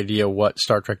clear idea what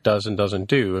Star Trek does and doesn't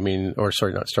do. I mean, or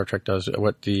sorry, not Star Trek does,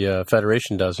 what the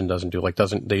Federation does and doesn't do. Like,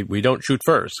 we don't shoot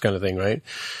first kind of thing, right?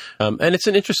 And it's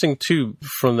an interesting, too,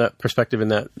 from that perspective, in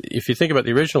that if you think about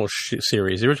the original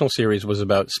series was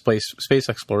about space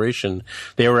exploration.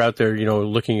 They were out there,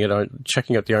 looking at,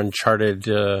 checking out the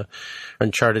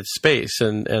uncharted space,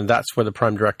 and that's where the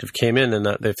Prime Directive came in, and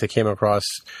that if they came across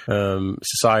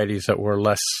societies that were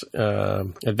less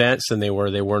advanced than they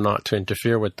were not to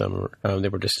interfere with them. They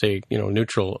were to stay,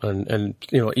 neutral and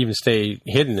even stay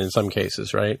hidden in some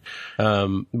cases, right?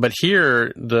 But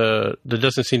here, there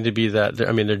doesn't seem to be that.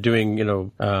 I mean, they're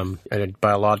doing,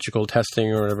 biological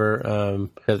testing or whatever.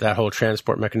 That whole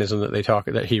transport mechanism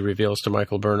that he reveals to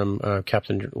Michael Burnham,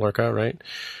 Captain Lorca, right?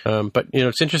 But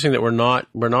it's interesting that we're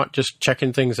not just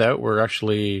checking things out. We're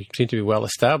actually seem to be well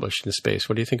established in space.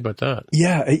 What do you think about that?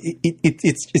 Yeah,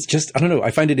 it's just, I don't know.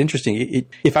 I find it interesting.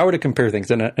 If I were to compare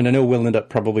things, and I know we'll end up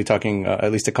probably talking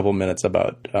at least a couple minutes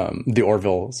about the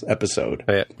Orville's episode,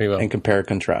 yeah, we will, and compare and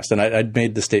contrast. And I'd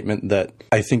made the statement that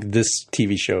I think this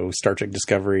TV show, Star Trek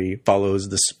Discovery, follows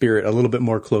the spirit a little bit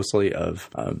more closely of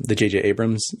the J.J.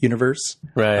 Abrams universe.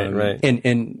 Right, right.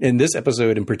 And this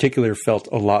episode in particular felt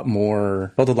a lot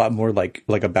more like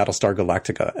a Battlestar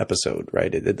Galactica episode,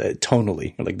 right? It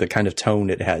tonally, like the kind of tone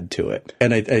it had to it.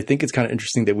 And I think it's kind of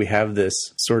interesting that we have this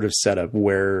sort of setup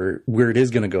where it is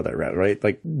going to go that route, right?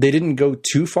 Like, they didn't go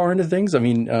too far into things. I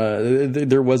mean,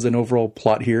 there was an overall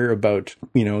plot here about,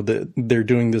 they're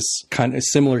doing this kind of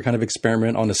similar kind of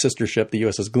experiment on a sister ship, the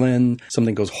USS Glenn.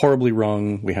 Something goes horribly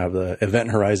wrong. We have the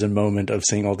Event Horizon moment of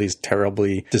seeing all these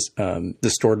terribly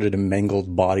distorted and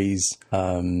mangled bodies.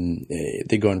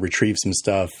 They go and retrieve some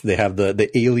stuff. They have the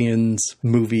Aliens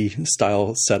movie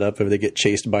style setup where they get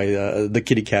chased by the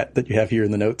kitty cat that you have here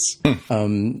in the notes.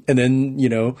 And then,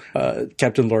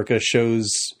 Captain Lorca shows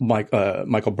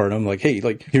Michael Burnham, like, hey,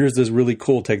 like, here's this really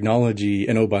cool technology.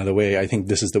 And oh, by the way, I think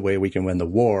this is the way we can win the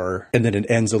war. And then it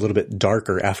ends a little bit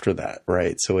darker after that,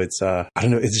 right? So it's, I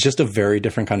don't know, it's just a very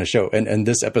different kind of show. And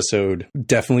this episode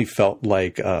definitely felt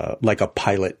like a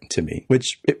pilot to me,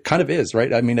 which it kind of is,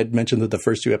 right? I mean, I'd mentioned that the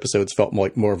first two episodes felt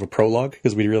like more of a prologue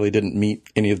because we really didn't meet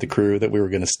any of the crew that we were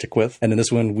going to stick with. And in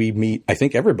this one, we meet, I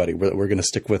think, everybody that we're going to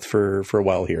stick with for a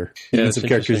while here. Yeah, and some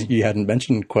characters you hadn't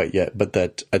mentioned quite yet, but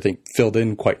that I think filled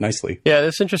in quite nicely. Yeah,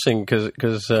 that's interesting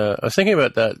because I was thinking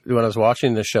about that when I was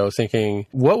watching the show, thinking,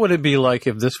 what would it be like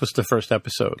if this was the first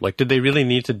episode? Like, did they really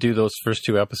need to do those first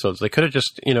two episodes? They could have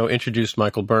just, introduced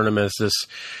Michael Burnham as this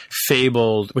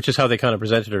fabled, which is how they kind of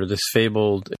presented her, this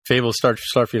fabled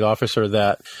Starfleet officer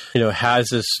that, has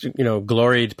this,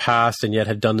 gloried past and yet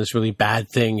had done this really bad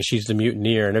thing. She's the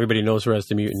mutineer, and everybody knows her as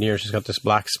the mutineer. She's got this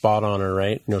black spot on her,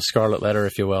 right? Scarlet letter,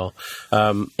 if you will.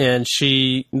 And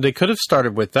they could have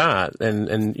started with that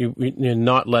and you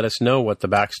not let us know what the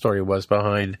backstory was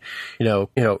behind,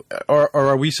 or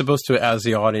are we supposed to, as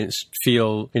the audience,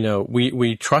 feel,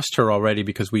 we trust her already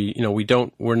because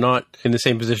we're not in the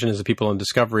same position as the people on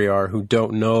Discovery are who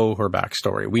don't know her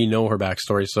backstory. We know her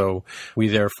backstory, so we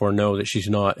therefore know that she's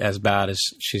not as bad as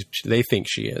they think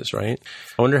she is, right?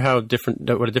 I wonder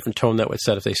what a different tone that would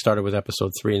set if they started with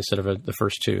episode 3 instead of the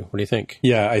first two. What do you think?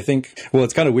 Yeah, I think, well,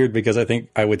 it's kind of weird because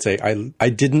I would say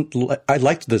I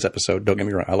liked this episode. Don't get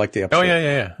me wrong. I liked the episode. Oh,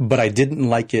 yeah. But I didn't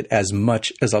like it as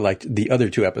much as I liked the other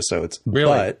two episodes.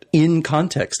 Really? But in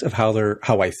context of how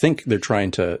I think they're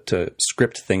trying to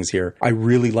script things here, I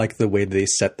really like the way they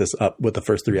set this up with the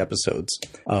first 3 episodes.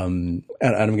 And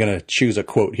I'm going to choose a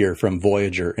quote here from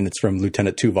Voyager, and it's from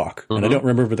Lieutenant Tuvok. Mm-hmm. And I don't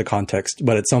remember the context,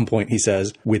 but at some point he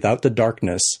says, without the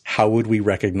darkness, how would we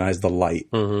recognize the light?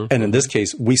 Mm-hmm. And in this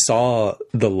case, we saw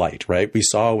the light, right? We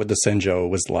saw what the Senjo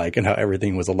was like and how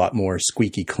everything was a lot more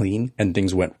squeaky clean and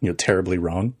things went, terribly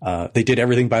wrong. They did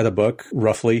everything by the book,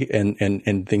 roughly,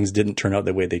 and things didn't turn out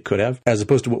the way they could have, as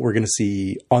opposed to what we're going to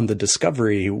see on the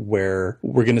Discovery, where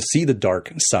we're going to see the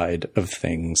dark side of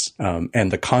things,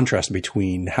 and the contrast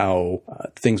between how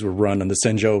things were run on the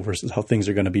Senjo versus how things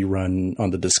are going to be run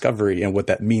on the Discovery, and what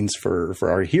that means for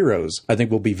our heroes, I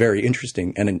think will be very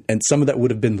interesting. And some of that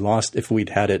would have been lost if we'd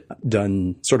had it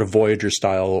done sort of Voyager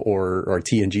style or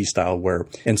TNG style, where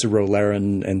Ensuro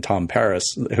Laren and Tom Paris,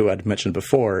 who I'd mentioned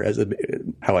before,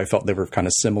 how I felt they were kind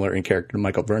of similar in character to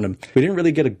Michael Burnham. We didn't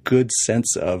really get a good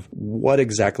sense of what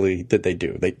exactly did they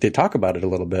do. They talk about it a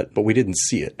little bit, but we didn't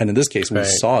see it. And in this case, we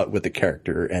saw it with the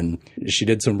character, and she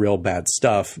did some real bad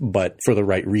stuff, but for the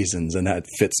right reasons. And that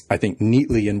fits, I think,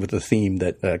 neatly in with the theme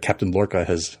that Captain Lorca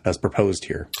has proposed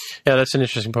here. Yeah, that's an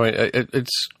interesting point.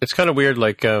 It's kind of weird.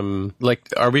 Like, are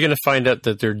we going to find out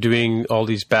that they're doing all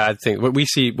these bad things? What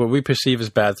we perceive as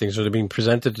bad things, or they're being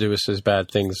presented to us as bad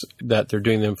things, that they're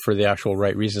doing them for the actual right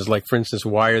right reasons. Like, for instance,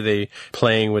 why are they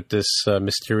playing with these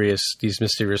mysterious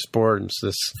spores,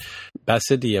 this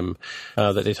basidium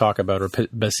that they talk about, or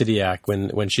basidiac,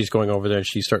 when she's going over there and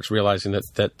she starts realizing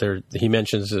that he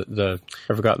mentions I've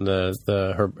forgotten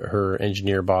her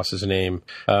engineer boss's name.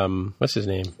 What's his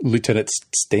name? Lieutenant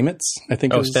Stamets, I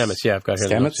think. Oh, Stamets. Yeah, I've got her.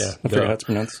 Stamets. Yeah, I forget how it's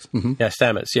pronounced. Mm-hmm. Yeah,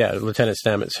 Stamets. Yeah, Lieutenant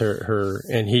Stamets. Her,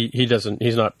 and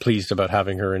he's not pleased about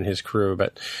having her in his crew,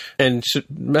 and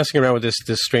messing around with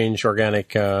this strange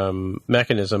organic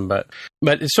mechanism, but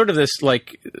it's sort of this,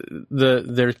 like,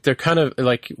 they're kind of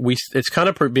like it's kind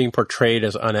of being portrayed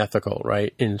as unethical,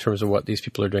 right, in terms of what these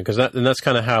people are doing, and that's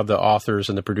kind of how the authors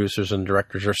and the producers and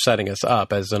directors are setting us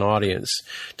up as an audience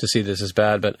to see this as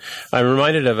bad. But I'm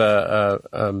reminded of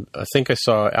I think I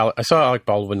saw Alec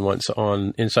Baldwin once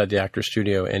on Inside the Actors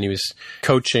Studio, and he was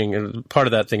coaching, and part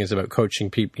of that thing is about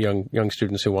coaching young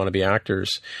students who want to be actors.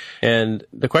 And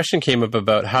the question came up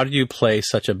about, how do you play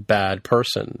such a bad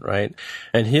person, right?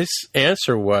 And his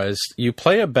answer was, you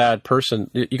play a bad person.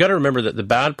 You got to remember that the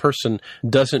bad person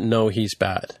doesn't know he's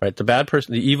bad, right? The bad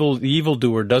person, the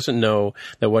evildoer, doesn't know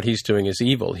that what he's doing is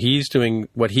evil. He's doing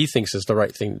what he thinks is the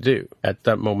right thing to do at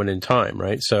that moment in time,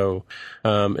 right? So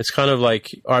it's kind of like,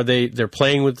 they're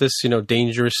playing with this,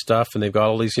 dangerous stuff, and they've got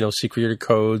all these, secret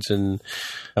codes and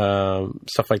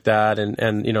stuff like that,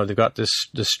 and they've got this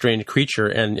strange creature,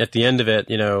 and at the end of it,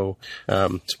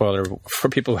 spoiler for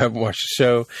people who haven't watched the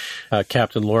show,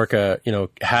 Captain Lorca,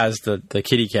 has the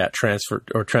kitty cat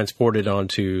transported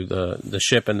onto the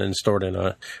ship and then stored in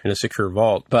a secure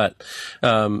vault. But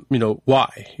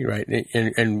why, right?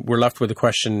 And we're left with a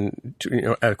question,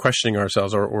 questioning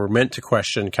ourselves, or meant to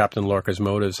question Captain Lorca's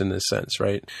motives in this sense,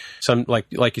 right? Some like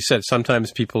you said,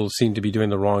 sometimes people seem to be doing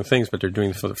the wrong things, but they're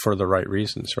doing it for the right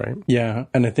reasons, right? Yeah,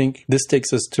 and I think this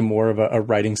takes us to more of a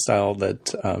writing style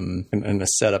that, and a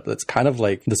setup that's kind of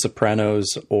like The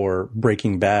Sopranos or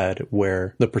Breaking Bad,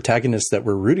 where the protagonists that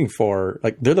we're rooting for,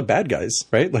 like, they're the bad guys,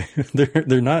 right? Like,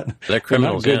 they're not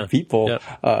criminals, they're not good people.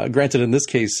 Yeah. Granted, in this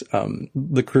case,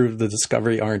 the crew of the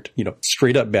Discovery aren't,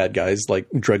 straight up bad guys like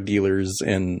drug dealers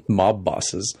and mob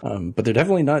bosses, but they're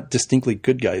definitely not distinctly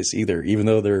good guys either, even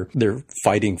though they're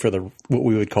fighting for what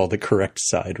we would call the correct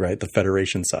side, right? The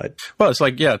Federation side. Well, it's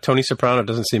like, Tony Soprano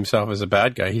doesn't see himself as a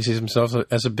bad guy. He sees himself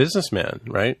as a businessman,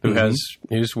 right?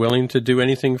 Who's willing to do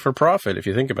anything for profit. If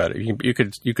you think about it, you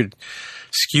could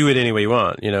skew it any way you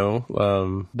want.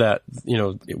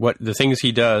 What the things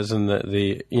he does, and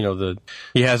he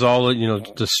has all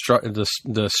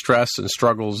the stress and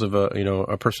struggles of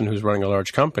a person who's running a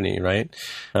large company, right?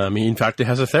 In fact, it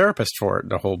has a therapist for it,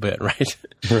 the whole bit, right?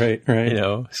 Right.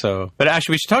 But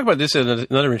actually, we should talk about this at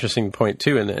another interesting point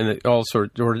too, and it all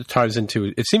sort of ties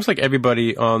into. It seems like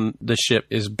everybody on the ship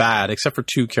is bad, except for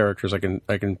two characters I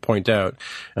can point out.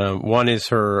 One is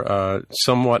her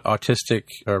somewhat autistic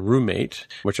roommate,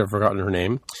 which I've forgotten her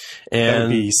name, and that would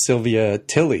be Sylvia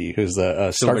Tilly, who's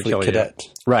a Starfleet cadet. Yeah.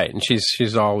 Right, and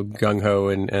she's all gung ho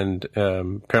and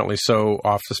apparently so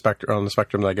on the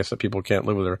spectrum that I guess that people can't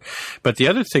live with her. But the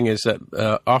other thing is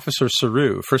that Officer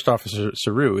Saru, First Officer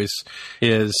Saru,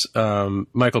 is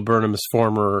Michael Burnham's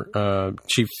former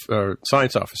chief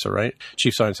science officer, right?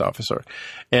 Chief science officer,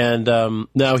 and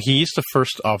now he's the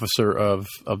first officer of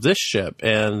this ship,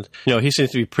 and he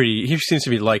seems to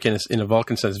be like in a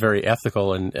Vulcan sense very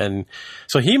ethical, and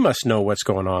so he must know what's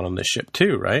going on this ship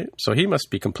too, right? So he must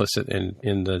be complicit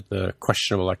in the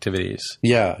questionable activities.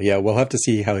 Yeah. We'll have to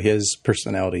see how his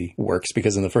personality works,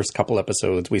 because in the first couple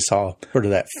episodes we saw sort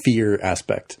of that fear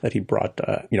aspect that he brought,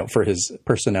 for his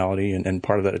personality, and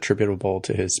part of that attributable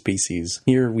to his species.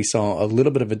 Here we saw a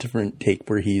little bit of a different take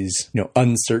where he's,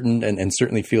 uncertain and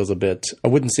certainly feels a bit, I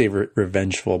wouldn't say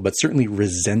revengeful, but certainly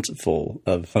resentful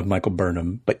of Michael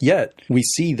Burnham. But yet we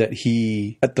see that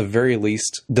he, at the very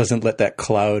least, doesn't let that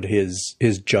cloud his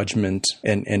judgment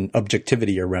and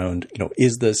objectivity around,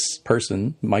 is this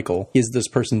person, Michael, is this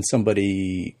person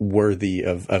somebody worthy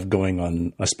of going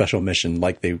on a special mission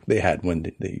like they had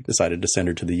when they decided to send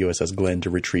her to the USS Glenn to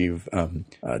retrieve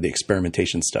the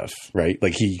experimentation stuff, right?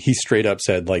 Like he straight up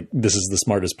said, like, this is the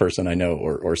smartest person I know,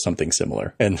 or something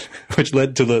similar. And which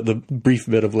led to the brief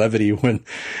bit of levity when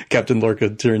Captain Lorca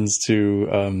turns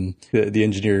to the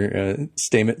engineer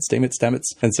Stamets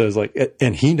and says, like, and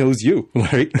and he knows you,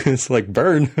 right? It's like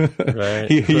Burn. Right,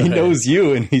 he knows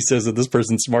you, and he says that this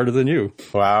person's smarter than you.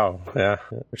 Wow. Yeah,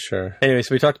 for sure. Anyway,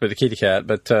 so we talked about the kitty cat,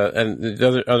 but and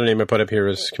the other name I put up here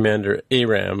was Commander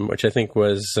Aram, which I think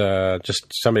was just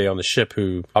somebody on the ship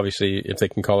who, obviously, if they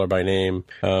can call her by name.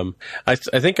 I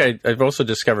think I've also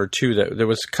discovered too that there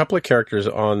was a couple of characters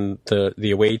on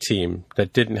the away team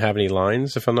that didn't have any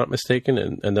lines, if I'm not mistaken,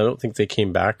 and I don't think they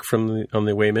came back on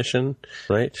the away mission,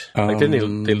 right? Like,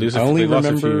 didn't they lose?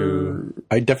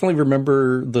 I definitely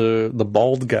remember the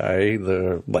bald guy,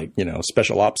 the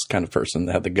special ops kind of person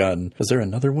that had the gun. Was there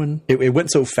another one? It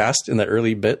went so fast in that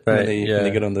early bit when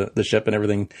they get on the ship and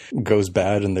everything goes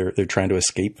bad and they're trying to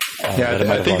escape.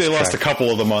 I think they lost a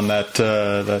couple of them on that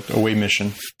away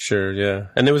mission. Sure, yeah.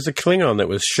 And there was a Klingon that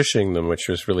was shushing them, which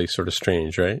was really sort of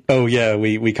strange, right? Oh, yeah.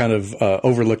 We kind of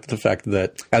overlooked the fact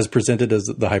that, as presented as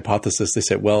the hypothesis, they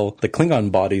said, well, the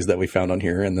Klingon bodies that we found on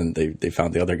here, and then they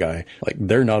found the other guy, like,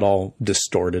 they're not all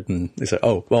distorted. And they said,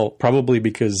 oh, well, probably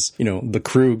because, the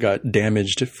crew got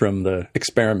damaged from the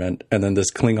experiment, and then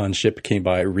this Klingon ship came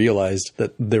by, realized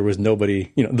that there was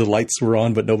nobody, the lights were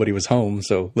on, but nobody was home,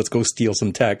 so let's go steal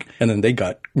some tech. And then they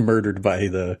got murdered by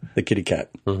the kitty cat.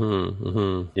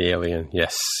 The alien.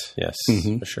 Yes,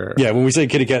 for sure. Yeah, when we say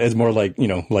kitty cat, it's more like,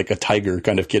 like a tiger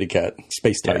kind of kitty cat,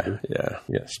 space tiger.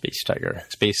 Yeah, space tiger,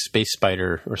 space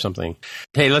spider or something.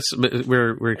 Hey,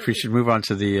 we should move on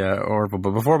to the Orville,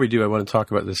 but before we do, I want to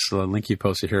talk about this link you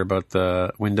posted here about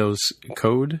the Windows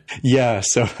code. Yeah,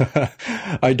 so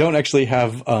I don't actually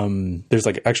have, there's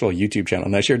like actual YouTube channel,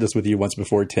 and I shared this with you once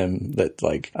before, Tim, that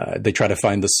they try to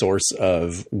find the source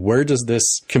of where does this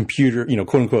computer,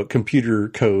 quote unquote computer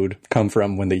code come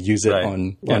from when they use it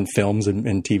on films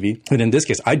and TV. And in this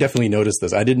case, I definitely noticed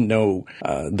this. I didn't know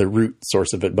the root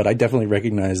source of it, but I definitely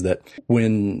recognize that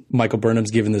when Michael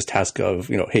Burnham's given this task of,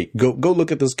 hey, go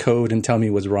look at this code and tell me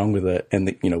what's wrong with it.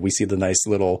 And, we see the nice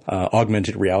little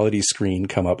augmented reality screen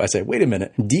come up. I say, wait a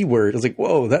minute, D-word. I was like,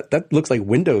 whoa, that looks like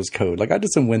Windows code. Like, I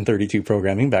did some Win32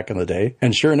 programming back in the day.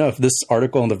 And sure enough, this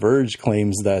article on The Verge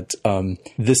claims that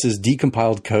this is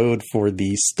decompiled code for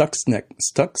the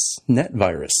Stuxnet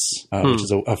virus, which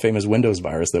is a famous Windows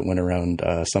virus that went around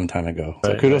some time ago.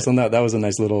 So kudos on that. That was a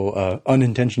nice little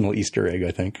unintentional Easter egg,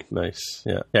 I think. Nice.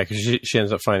 Yeah, because she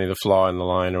ends up finding the flaw in the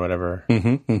line or whatever. I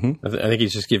think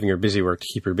he's just giving her busy work to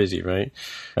keep her busy, right?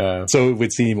 So it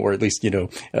would seem, or at least,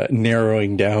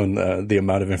 narrowing down the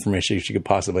amount of information she could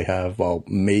possibly have while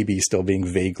maybe still being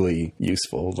vaguely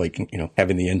useful, like,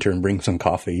 having the intern bring some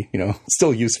coffee,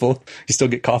 still useful. You still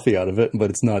get coffee out of it, but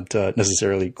it's not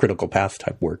necessarily critical path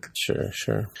type work. Sure.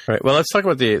 All right. Well, let's talk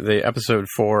about the episode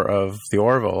 4 of The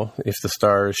Orville, If the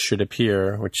Stars Should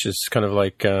Appear, which is kind of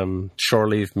like Shore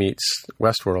Leave meets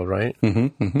Westworld, right?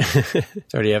 So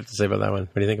what do you have to say about that one?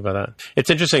 What do you think about that? It's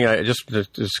interesting. Just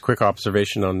a quick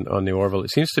observation on The Orville.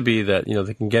 It seems to be that,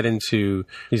 they can get into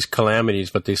these calamities,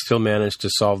 but they still manage to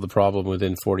solve the problem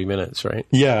within 40 minutes, right?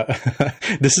 Yeah.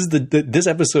 This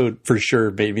episode for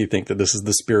sure made me think that this is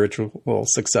the spiritual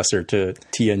successor to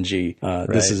TNG.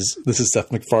 This is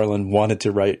Seth MacFarlane wanted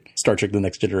to write Star Trek The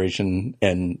Next Generation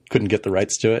and couldn't get the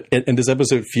rights to it. And this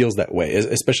episode feels that way,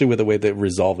 especially with the way they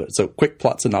resolve it. So quick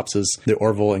plot synopsis. The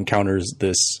Orville encounters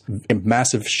this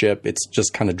massive ship. It's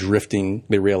just kind of drifting.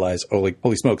 They realize, oh, like,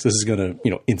 holy smokes, this is going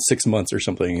to, in 6 months or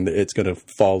something, it's going to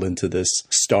fall into this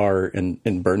star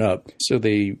and burn up. So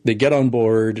they get on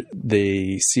board,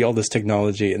 they see all this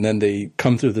technology, and then they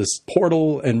come through this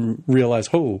portal and realize,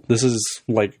 oh, this is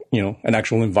like, an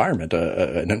actual environment,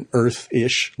 an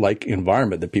Earth-ish like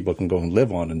environment that people can go and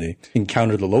live on. And they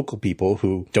encounter the local people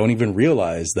who don't even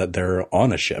realize that they're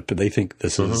on a ship. They think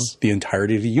this is the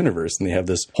entirety of the universe. And they have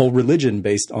this whole religion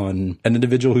based on an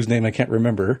individual whose name I can't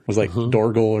remember. It was like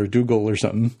Dorgal or Dougal or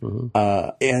something.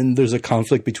 And there's a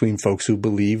conflict between folks who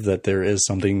believe that there is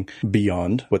something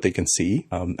beyond what they can see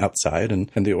outside. And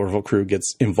the Orville crew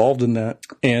gets involved in that.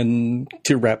 And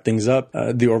to wrap things up,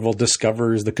 the Orville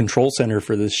discovers the control center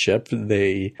for this ship.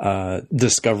 They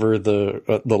discover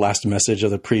the last message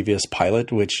of the previous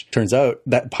pilot, which turns out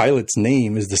that pilot's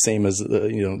name is the same as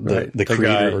the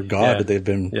creator guy, or God that they've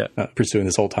been pursuing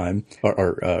this whole time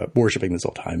or worshiping this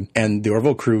whole time. And the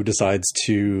Orville crew decides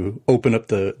to open up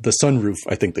the sunroof,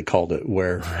 I think they called it,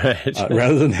 where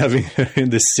rather than having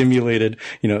this simulated,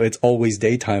 it's always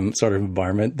daytime sort of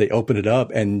environment, they open it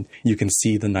up and you can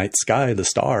see the night sky, the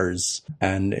stars,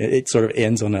 and it sort of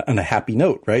ends on a happy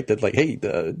note, right? That like, hey,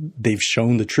 they've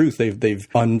shown the truth. They've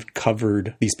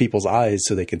uncovered these people's eyes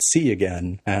so they can see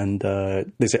again. And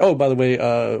they say, oh, by the way,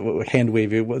 hand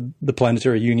wave, the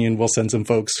Planetary Union will send some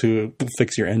folks who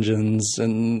fix your engines,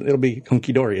 and it'll be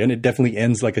hunky dory. And it definitely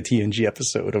ends like a TNG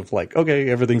episode of like, okay,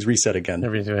 everything's reset again.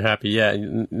 Everything's happy. Yeah.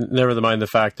 Never mind the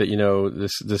fact that,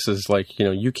 this is like,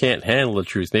 you can't handle the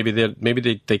truth. Maybe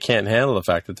they can't handle the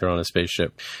fact that they're on a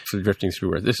spaceship drifting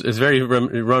through Earth. This is very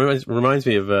reminds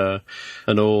me of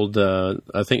an old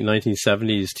I think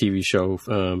 1970s TV show,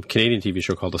 Canadian TV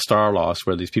show called The Star Lost,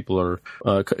 where these people are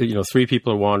three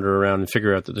people are wandering around and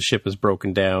figure out that the ship is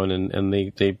broken down, and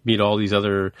they meet all these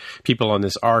other people on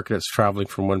this ark that's traveling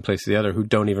from one place to the other who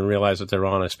don't even realize that they're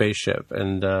on a spaceship,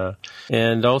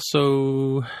 and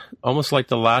also almost like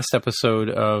the last episode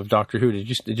of Doctor Who.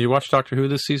 Did you watch Doctor Who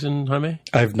this season, Jaime?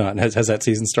 I've not. Has that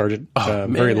season started?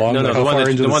 Very long. No, the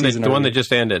one that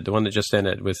just ended. The one that just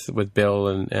ended with Bill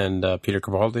and Peter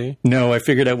Capaldi. No, I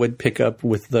figured I would pick up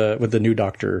with the new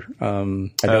Doctor. I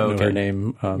don't know her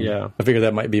name. Yeah, I figured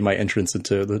that might be my entrance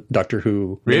into the Doctor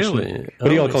Who. Really? What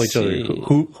do you all call each other?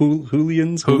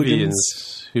 Hooligans?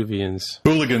 Hooligans.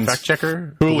 Fact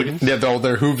checker? Hooligans. Yeah,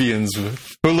 they're Whovians.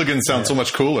 Hooligans sound so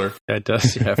much cooler. That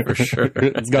does, yeah, for sure.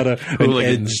 It's got an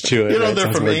edge to it.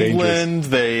 They're from England.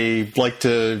 They like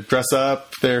to dress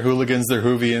up. They're hooligans. They're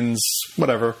Whovians.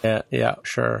 Whatever. Yeah,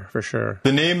 sure, for sure.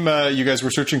 The name you guys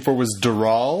were searching for was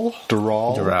Dural.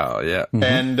 Dural, yeah. Mm-hmm.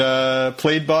 And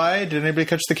played by, did anybody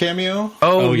catch the cameo?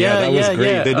 Oh yeah, that was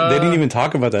great. Yeah. They didn't even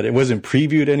talk about that. It wasn't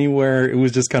previewed anywhere. It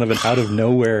was just kind of an out of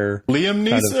nowhere Liam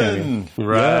Neeson.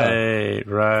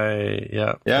 Right.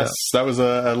 Yeah. Yes, that was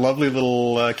a lovely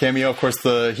little cameo. Of course,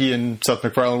 he and Seth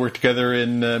MacFarlane worked together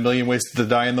in A Million Ways to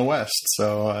Die in the West.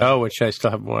 So, which I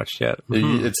still haven't watched yet.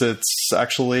 Mm-hmm. It's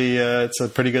actually it's a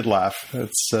pretty good laugh.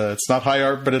 It's not high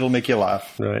art, but it'll make you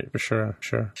laugh. Right, for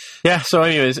sure. Yeah. So,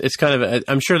 anyways, it's kind of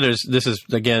I'm sure this is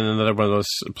again another one of those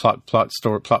plot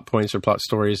points or plot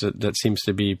stories that seems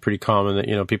to be pretty common,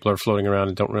 that people are floating around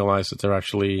and don't realize that they're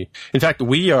actually. In fact,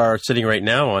 we are sitting right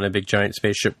now on a big giant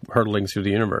spaceship hurtling through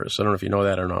the universe. I don't know if you know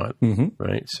that or not. Mm-hmm.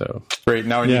 Right. So great.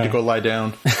 Now I need to go lie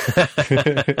down.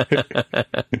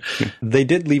 They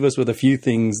did leave us with a few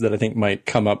things that I think might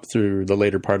come up through the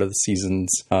later part of the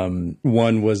seasons.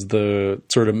 One was the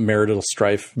sort of marital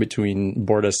strife between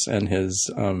Bortus and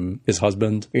his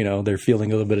husband. They're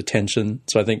feeling a little bit of tension.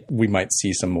 So I think we might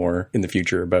see some more in the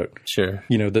future about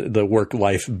the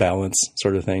work-life balance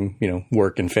sort of thing,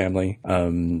 work and family.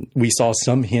 We saw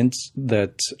some hints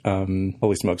that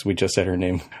holy smokes, we just said her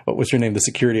name. What was her name? The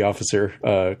security officer,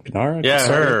 Kanara? Yeah,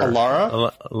 her.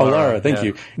 Alara. Thank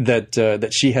you.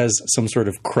 That she has some sort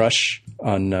of crush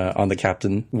on the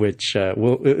captain, which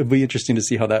it'll be interesting to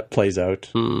see how that plays out.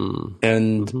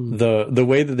 And the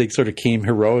way that they sort of came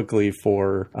heroically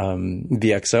for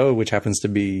the XO, which happens to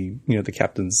be the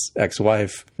captain's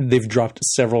ex-wife, they've dropped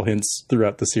several hints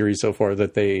throughout the series so far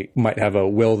that they might have a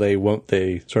will they, won't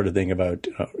they sort of thing about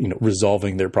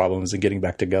resolving their problems and getting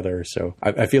back together. So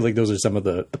I feel like those are some of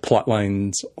the plot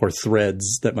lines or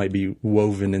threads that might be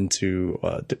woven into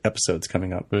episodes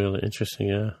coming up. Really interesting,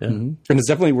 yeah. Mm-hmm. And it's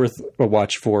definitely worth a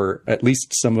watch for at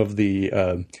least some of the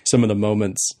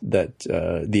moments that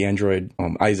the android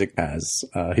Isaac has.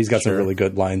 He's got some really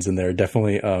good lines in there.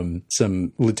 Definitely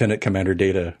some Lieutenant Commander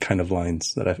Data kind of lines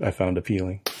that I found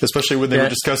appealing. Especially when they were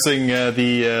discussing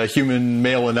the human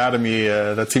male anatomy.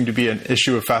 That seemed to be an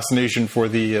issue of fascination for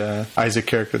the Isaac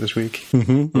character this week.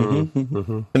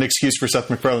 An excuse for Seth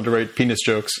MacFarlane to write penis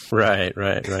jokes. Right.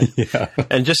 Yeah.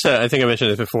 And just, I think I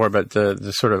mentioned it before, but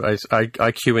the sort of,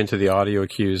 I cue into the audio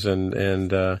cues,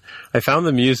 and I found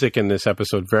the music in this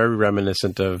episode very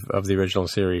reminiscent of the original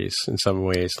series in some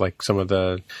ways. Like some of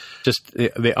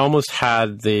they almost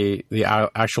had the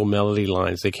actual melody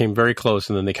lines. They came very close,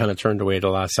 and then they kind of turned away at the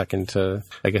last second to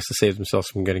save themselves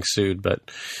from getting sued. But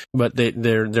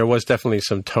there was definitely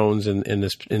some tones in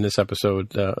this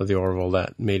episode of the Orville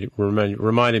that made it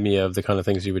reminded me of the kind of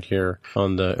things you would hear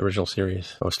on the original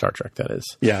series of Star Trek. That is.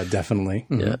 Yeah, definitely.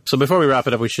 Mm-hmm. Yeah. So before we wrap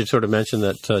it up, we should sort of mention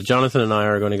that Jonathan and I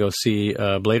are going to go see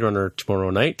Blade Runner tomorrow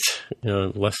night,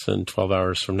 less than 12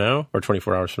 hours from now, or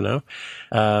 24 hours from now.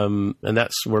 And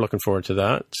we're looking forward to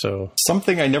that. So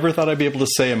something I never thought I'd be able to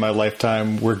say in my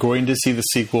lifetime. We're going to see the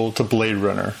sequel to Blade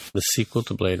Runner. The sequel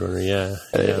to Blade Runner, yeah.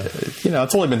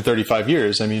 It's only been 35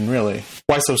 years. I mean, really,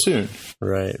 why so soon?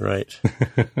 Right.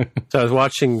 So I was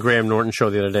watching Graham Norton show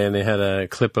the other day, and they had a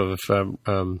clip of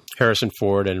Harrison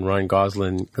Ford and Ryan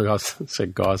Gosling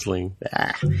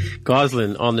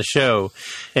on the show,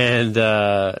 and And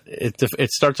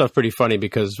it starts off pretty funny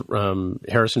because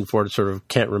Harrison Ford sort of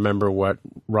can't remember what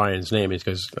Ryan's name is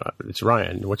because it's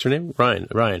Ryan. What's your name? Ryan.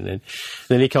 And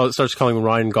then he starts calling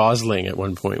Ryan Gosling at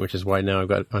one point, which is why now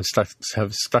I'm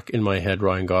stuck in my head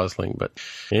Ryan Gosling. But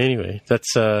anyway,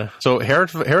 that's so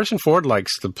Harrison Ford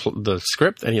likes the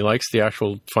script and he likes the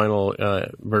actual final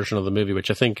version of the movie,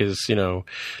 which I think is,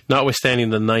 notwithstanding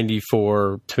the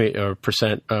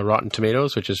 94% Rotten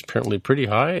Tomatoes, which is apparently pretty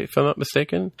high, if I'm not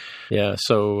mistaken. Yeah.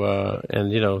 So,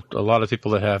 and a lot of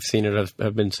people that have seen it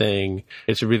have been saying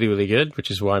it's really, really good,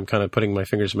 which is why I'm kind of putting my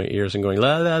fingers in my ears and going,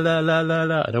 la, la, la, la, la,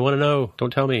 la. I don't want to know.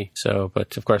 Don't tell me. So,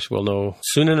 but of course we'll know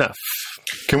soon enough.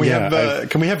 Can we have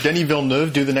Denis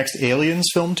Villeneuve do the next Aliens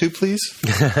film too, please?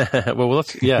 Well,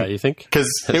 you think? Because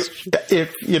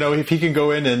if he can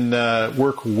go in and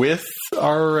work with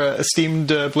our esteemed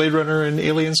Blade Runner and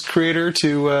Aliens creator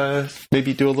to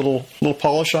maybe do a little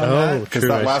polish on that, because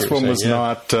that last one was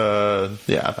not.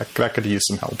 That could use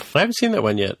some help. I haven't seen that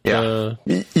one yet. Yeah,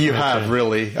 you have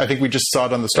really. I think we just saw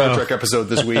it on the Star Trek episode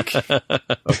this week.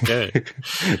 Okay.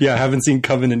 Yeah, I haven't seen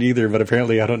Covenant either, but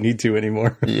apparently I don't need to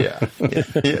anymore. Yeah.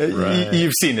 Right.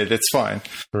 You've seen it. It's fine.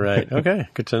 Right. Okay.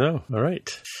 Good to know. All right.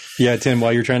 Yeah, Tim,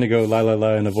 while you're trying to go la la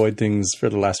la and avoid things for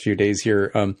the last few days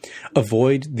here,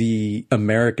 avoid the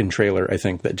American trailer, I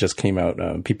think, that just came out.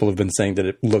 People have been saying that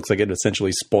it looks like it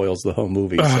essentially spoils the whole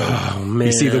movie. So man.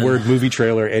 You see the word movie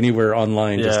trailer anywhere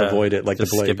online, just avoid it like the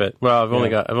plague. Skip it. Well,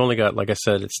 I've only got, like I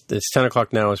said, it's 10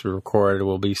 o'clock now as we record.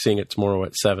 We'll be seeing it tomorrow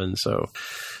at 7, so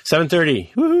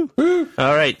 7:30. Woohoo!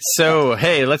 All right. So,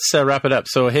 hey, let's wrap it up.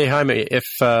 So, hey, Jaime, if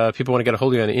people want to get a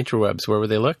hold of you on the interwebs, where would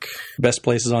they look? Best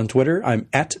places on Twitter. I'm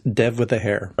at Dev with a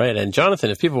hair. Right. And Jonathan,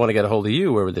 if people want to get a hold of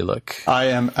you, where would they look? I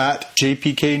am at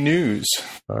JPK News.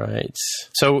 All right.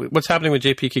 So, what's happening with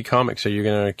JPK Comics? Are you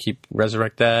going to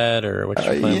resurrect that, or what's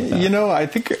your plan with that? I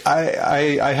think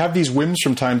I have these whims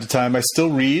from time to time. I still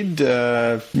read,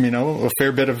 a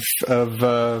fair bit of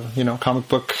comic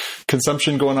book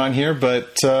consumption going on here,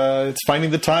 but it's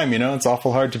finding the time. It's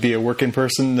awful hard to be a working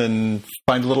person and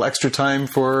find a little extra time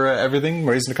for everything,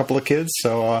 raising a couple of kids.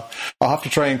 So I'll have to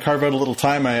try and carve out a little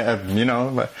time.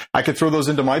 I could throw those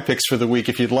into my picks for the week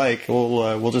if you'd like.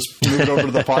 We'll just move it over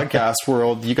to the podcast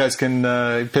world. You guys can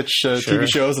pitch Sure. TV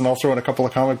shows, and I'll throw in a couple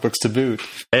of comic books to boot.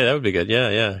 Hey, that would be good.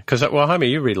 Yeah. Because, Jaime,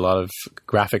 you read a lot of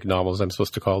graphic novels, I'm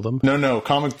supposed to call them. No,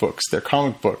 comic books. They're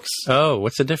comic books. Oh,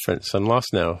 what's the difference? I'm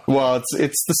lost now. Well,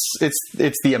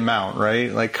 it's the amount,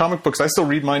 right? Like comic books, I still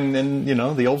read mine in,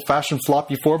 the old-fashioned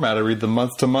floppy format. I read them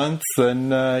month to month,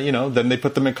 and, then they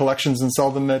put them in collections and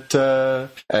sell them at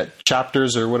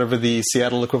Chapters, or whatever the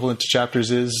Seattle equivalent to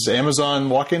Chapters is. Amazon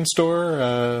walk-in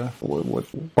store,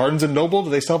 Barnes & Noble. Do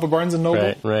they still have a Barnes &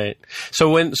 Noble? Right. So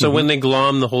when they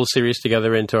glom the whole series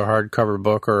together into a hardcover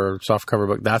book or softcover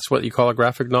book, that's what you call a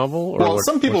graphic novel? Or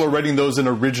some people are writing those in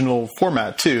original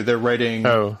format too. They're writing,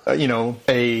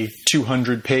 a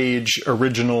 200-page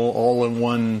original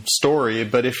all-in-one story.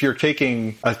 But if you're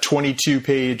taking a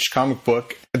 22-page comic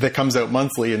book that comes out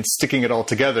monthly and sticking it all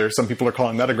together, some people are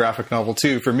calling that a graphic novel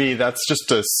too. For me, that's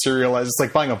just a serialized. It's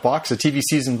like buying a TV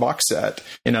season box set.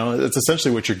 It's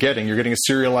essentially what you're getting. You're getting a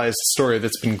serialized story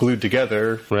that's been glued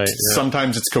together. Right. Yeah.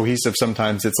 Sometimes it's cohesive,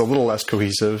 sometimes it's a little less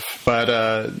cohesive. But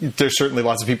there's certainly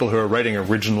lots of people who are writing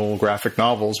original graphic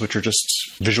novels, which are just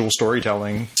visual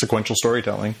storytelling, sequential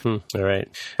storytelling. All right.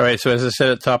 So as I said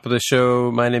at the top of the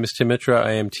show, my name is Tim Mitra.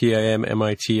 I am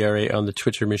TIMMITRA on the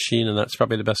Twitter machine, and that's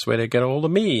probably the best way to get a hold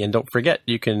of me. And don't forget,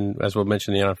 you can, as we'll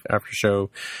mention in the after show,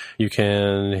 you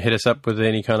can hit us up with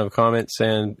any kind of comments.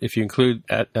 And if you include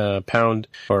at pound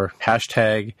or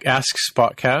hashtag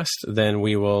AskSpotcast, then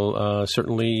we will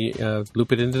certainly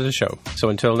loop it into the show. So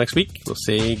until next week, we'll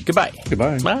say goodbye.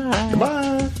 Goodbye. Bye.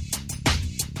 Goodbye.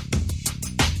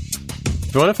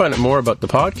 If you want to find out more about the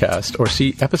podcast or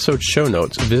see episode show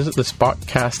notes, visit the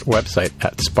Spotcast website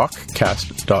at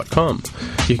spotcast.com.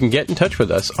 You can get in touch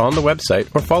with us on the website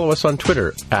or follow us on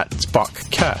Twitter at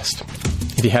Spotcast.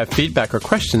 If you have feedback or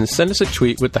questions, send us a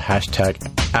tweet with the hashtag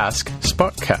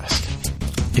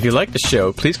AskSpotcast. If you like the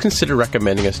show, please consider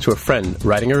recommending us to a friend,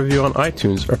 writing a review on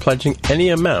iTunes, or pledging any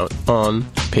amount on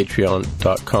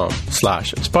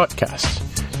patreon.com/Spotcast.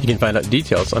 You can find out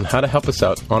details on how to help us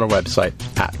out on our website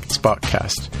at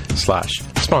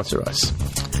Spotcast/sponsor us.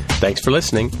 Thanks for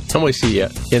listening, and we'll see you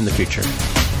in the future.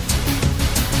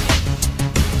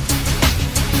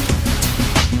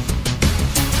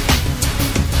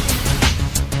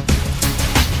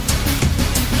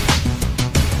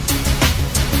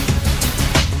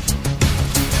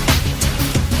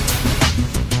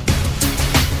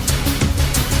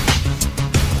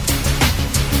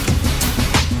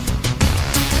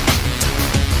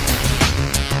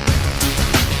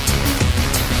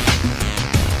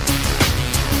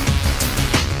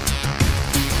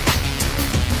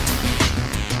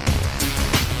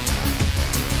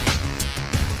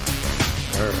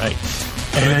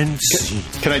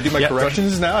 Can I do my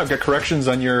corrections now? I've got corrections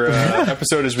on your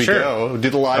episode as we go. Do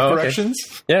the live corrections?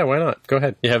 Yeah, why not? Go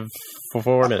ahead. You have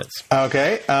 4 minutes.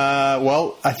 Okay.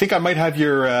 Well, I think I might have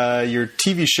your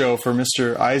TV show for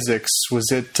Mr. Isaacs.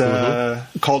 Was it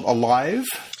called Alive?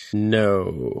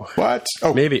 No. What?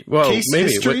 Oh, maybe. Well, Case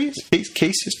maybe. History? Case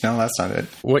History? No, that's not it.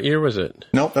 What year was it?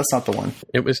 Nope, that's not the one.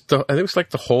 It was. I think it was like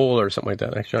The Hole or something like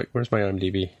that. Actually, where's my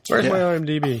IMDb? Where's my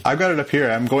IMDb? I've got it up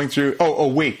here. I'm going through. Oh,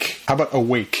 Awake. How about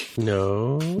Awake?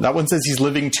 No. That one says he's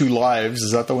living 2 lives.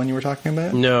 Is that the one you were talking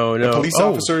about? No. The police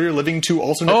officer living 2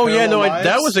 alternate parallel lives?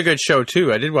 that was a good show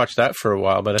too. I did watch that for a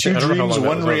while, but I don't know how long that was. 2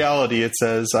 dreams, 1 reality. It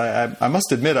says. I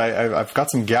must admit, I've got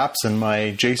some gaps in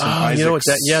my Jason Isaacs. You know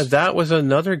what? That was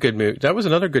another good movie. That was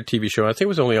another good TV show. I think it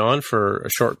was only on for a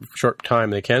short time.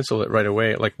 They canceled it right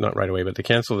away. Like, not right away, but they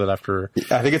canceled it after.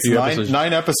 I think it's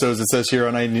 9 episodes. It says here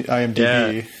on IMDb.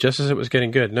 Yeah, just as it was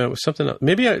getting good. No, it was something else.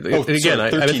 Maybe I think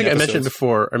I mentioned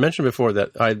before. I mentioned before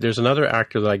that there's another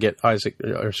actor that I get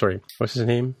what's his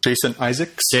name? Jason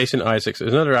Isaacs. Jason Isaacs.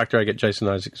 There's another actor I get Jason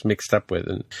Isaacs mixed up with,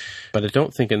 but I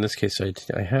don't think in this case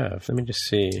I have. Let me just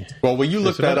see. Well, will you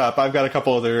look that up? I've got a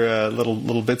couple other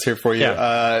little bits here for you.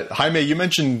 Yeah. Jaime, you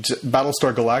mentioned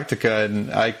Battlestar Galactica, and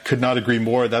I could not agree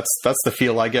more. That's the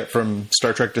feel I get from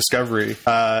Star Trek Discovery.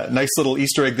 Nice little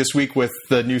Easter egg this week with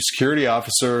the new security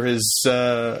officer is,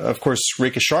 of course,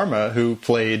 Rekha Sharma, who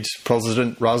played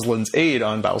President Rosalind's aide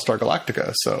on Battlestar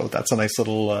Galactica. So that's a nice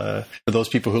little, for those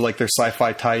people who like their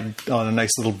sci-fi tied on a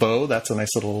nice little bow, that's a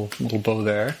nice little bow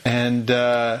there. And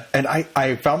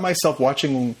I found myself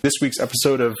watching this week's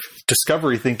episode of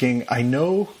Discovery thinking, I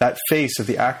know that face of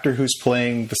the actor who's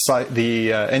playing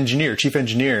the chief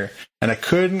engineer. And I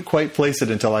couldn't quite place it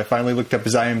until I finally looked up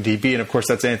his IMDb. And of course,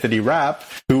 that's Anthony Rapp,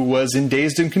 who was in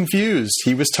Dazed and Confused.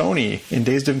 He was Tony in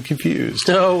Dazed and Confused.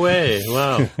 No way.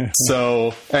 Wow.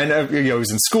 So, and he was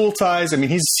in School Ties. I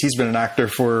mean, he's been an actor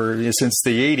since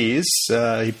the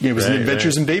 80s. He was in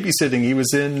Adventures in Babysitting. He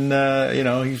was in, he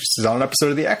was on an episode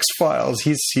of The X-Files.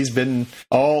 He's been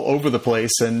all over the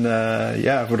place. And,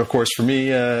 but of course, for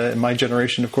me, in my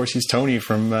generation, of course, he's Tony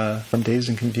from Dazed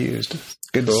and Confused.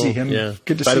 Good to see him. Yeah.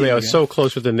 Good to see him. By the way, I was so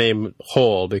close with the name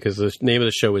Hole because the name of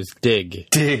the show is Dig.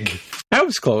 Dig. That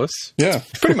was close. Yeah.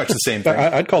 Pretty much the same thing.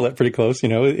 I'd call that pretty close.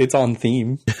 It's on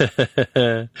theme.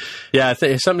 Yeah,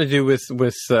 it's something to do with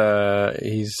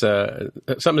he's something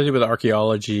to do with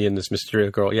archaeology and this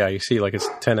mysterious girl. Yeah, you see, like it's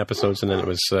 10 episodes and then it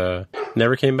was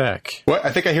never came back. What?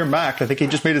 I think I hear Mac. I think he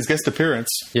just made his guest appearance.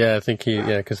 Yeah,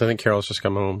 because I think Carol's just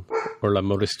come home, or La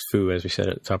Modeste Fou, as we said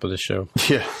at the top of the show.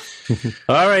 Yeah.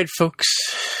 All right, folks.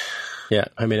 Yeah,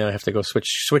 I have to go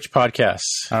switch podcasts.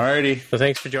 Alrighty. So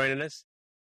thanks for joining us.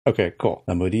 Okay, cool.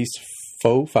 La Modeste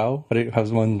Fou. How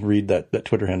does one read that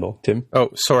Twitter handle, Tim? Oh,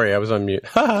 sorry, I was on mute.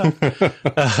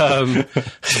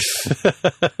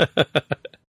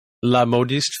 La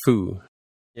Modeste Fou.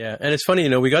 Yeah, and it's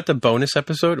funny, we got the bonus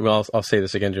episode. Well, I'll say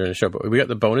this again during the show, but we got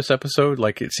the bonus episode.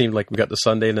 Like, it seemed like we got the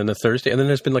Sunday and then the Thursday, and then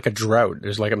there's been like a drought.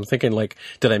 There's like, I'm thinking, like,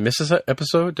 did I miss this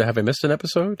episode? Have I missed an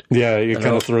episode? Yeah, it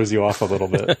kind of throws you off a little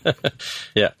bit.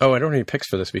 Yeah. Oh, I don't have any picks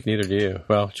for this week. Neither do you.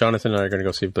 Well, Jonathan and I are going to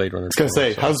go see Blade Runner. I was going to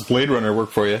say, how's Blade Runner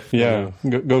work for you? Yeah,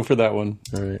 go for that one.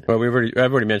 All right. Well,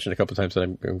 I've already mentioned a couple of times that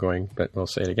I'm going, but we'll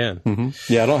say it again.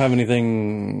 Mm-hmm. Yeah, I don't have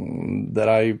anything that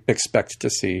I expect to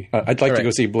see. I'd like to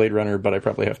go see Blade Runner, but I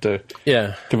probably have to.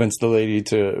 Yeah. Convince the lady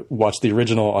to watch the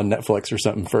original on Netflix or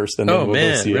something first, and then we'll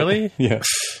go see really? it. Yeah,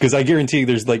 because I guarantee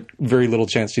there's like very little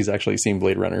chance she's actually seen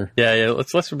Blade Runner. Yeah.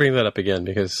 Let's bring that up again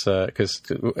because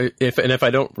if I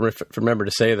don't remember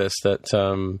to say this,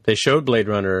 that they showed Blade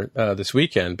Runner this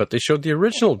weekend, but they showed the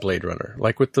original Blade Runner,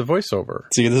 like with the voiceover.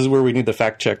 See, this is where we need the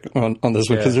fact check on this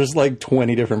one because there's like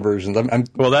 20 different versions.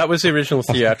 Well, that was the original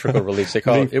theatrical release. They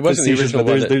call it wasn't the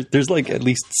original. There's like at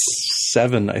least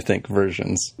 7, I think,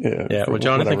 versions. Yeah. Well,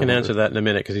 Jonathan can answer that in a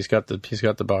minute because he's got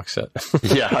the box set.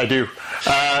 Yeah, I do.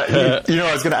 I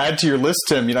was going to add to your list,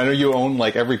 Tim. I know you own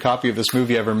like every copy of this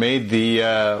movie ever made.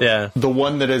 The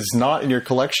one that is not in your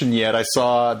collection yet. I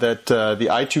saw that the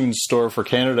iTunes store for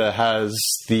Canada has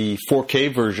the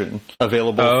 4K version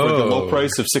available for the low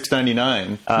price of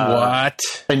 $6.99. What?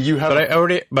 And you have?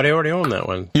 But I already own that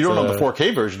one. You don't own the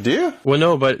 4K version, do you? Well,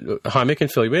 no, but Jaime can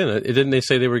fill you in. Didn't they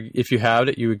say if you had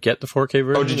it, you would get the 4K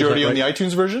version? Oh, did you already own the iTunes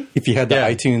version? If you had the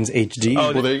iTunes HD.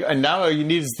 Oh, well, and now all you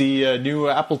need is the new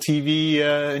Apple TV,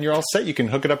 and you're all set. You can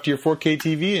hook it up to your 4K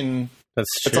TV, and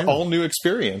it's an all new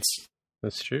experience.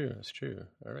 That's true.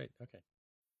 All right. Okay.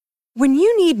 When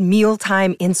you need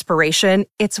mealtime inspiration,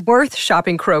 it's worth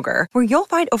shopping Kroger, where you'll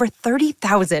find over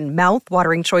 30,000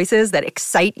 mouth-watering choices that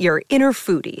excite your inner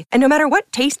foodie. And no matter what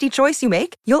tasty choice you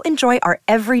make, you'll enjoy our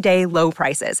everyday low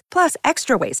prices, plus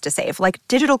extra ways to save, like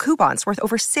digital coupons worth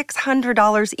over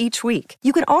 $600 each week.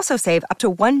 You can also save up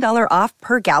to $1 off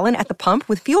per gallon at the pump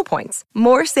with fuel points.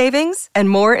 More savings and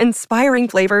more inspiring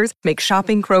flavors make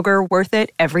shopping Kroger worth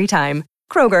it every time.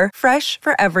 Kroger, fresh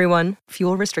for everyone.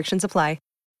 Fuel restrictions apply.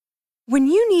 When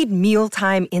you need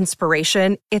mealtime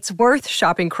inspiration, it's worth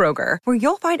shopping Kroger, where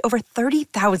you'll find over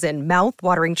 30,000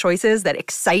 mouth-watering choices that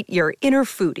excite your inner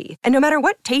foodie. And no matter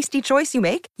what tasty choice you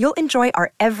make, you'll enjoy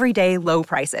our everyday low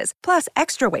prices, plus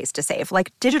extra ways to save,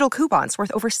 like digital coupons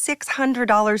worth over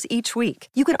 $600 each week.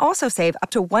 You can also save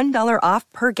up to $1 off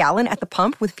per gallon at the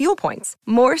pump with fuel points.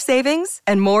 More savings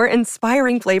and more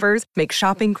inspiring flavors make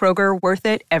shopping Kroger worth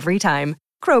it every time.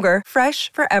 Kroger,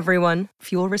 fresh for everyone.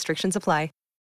 Fuel restrictions apply.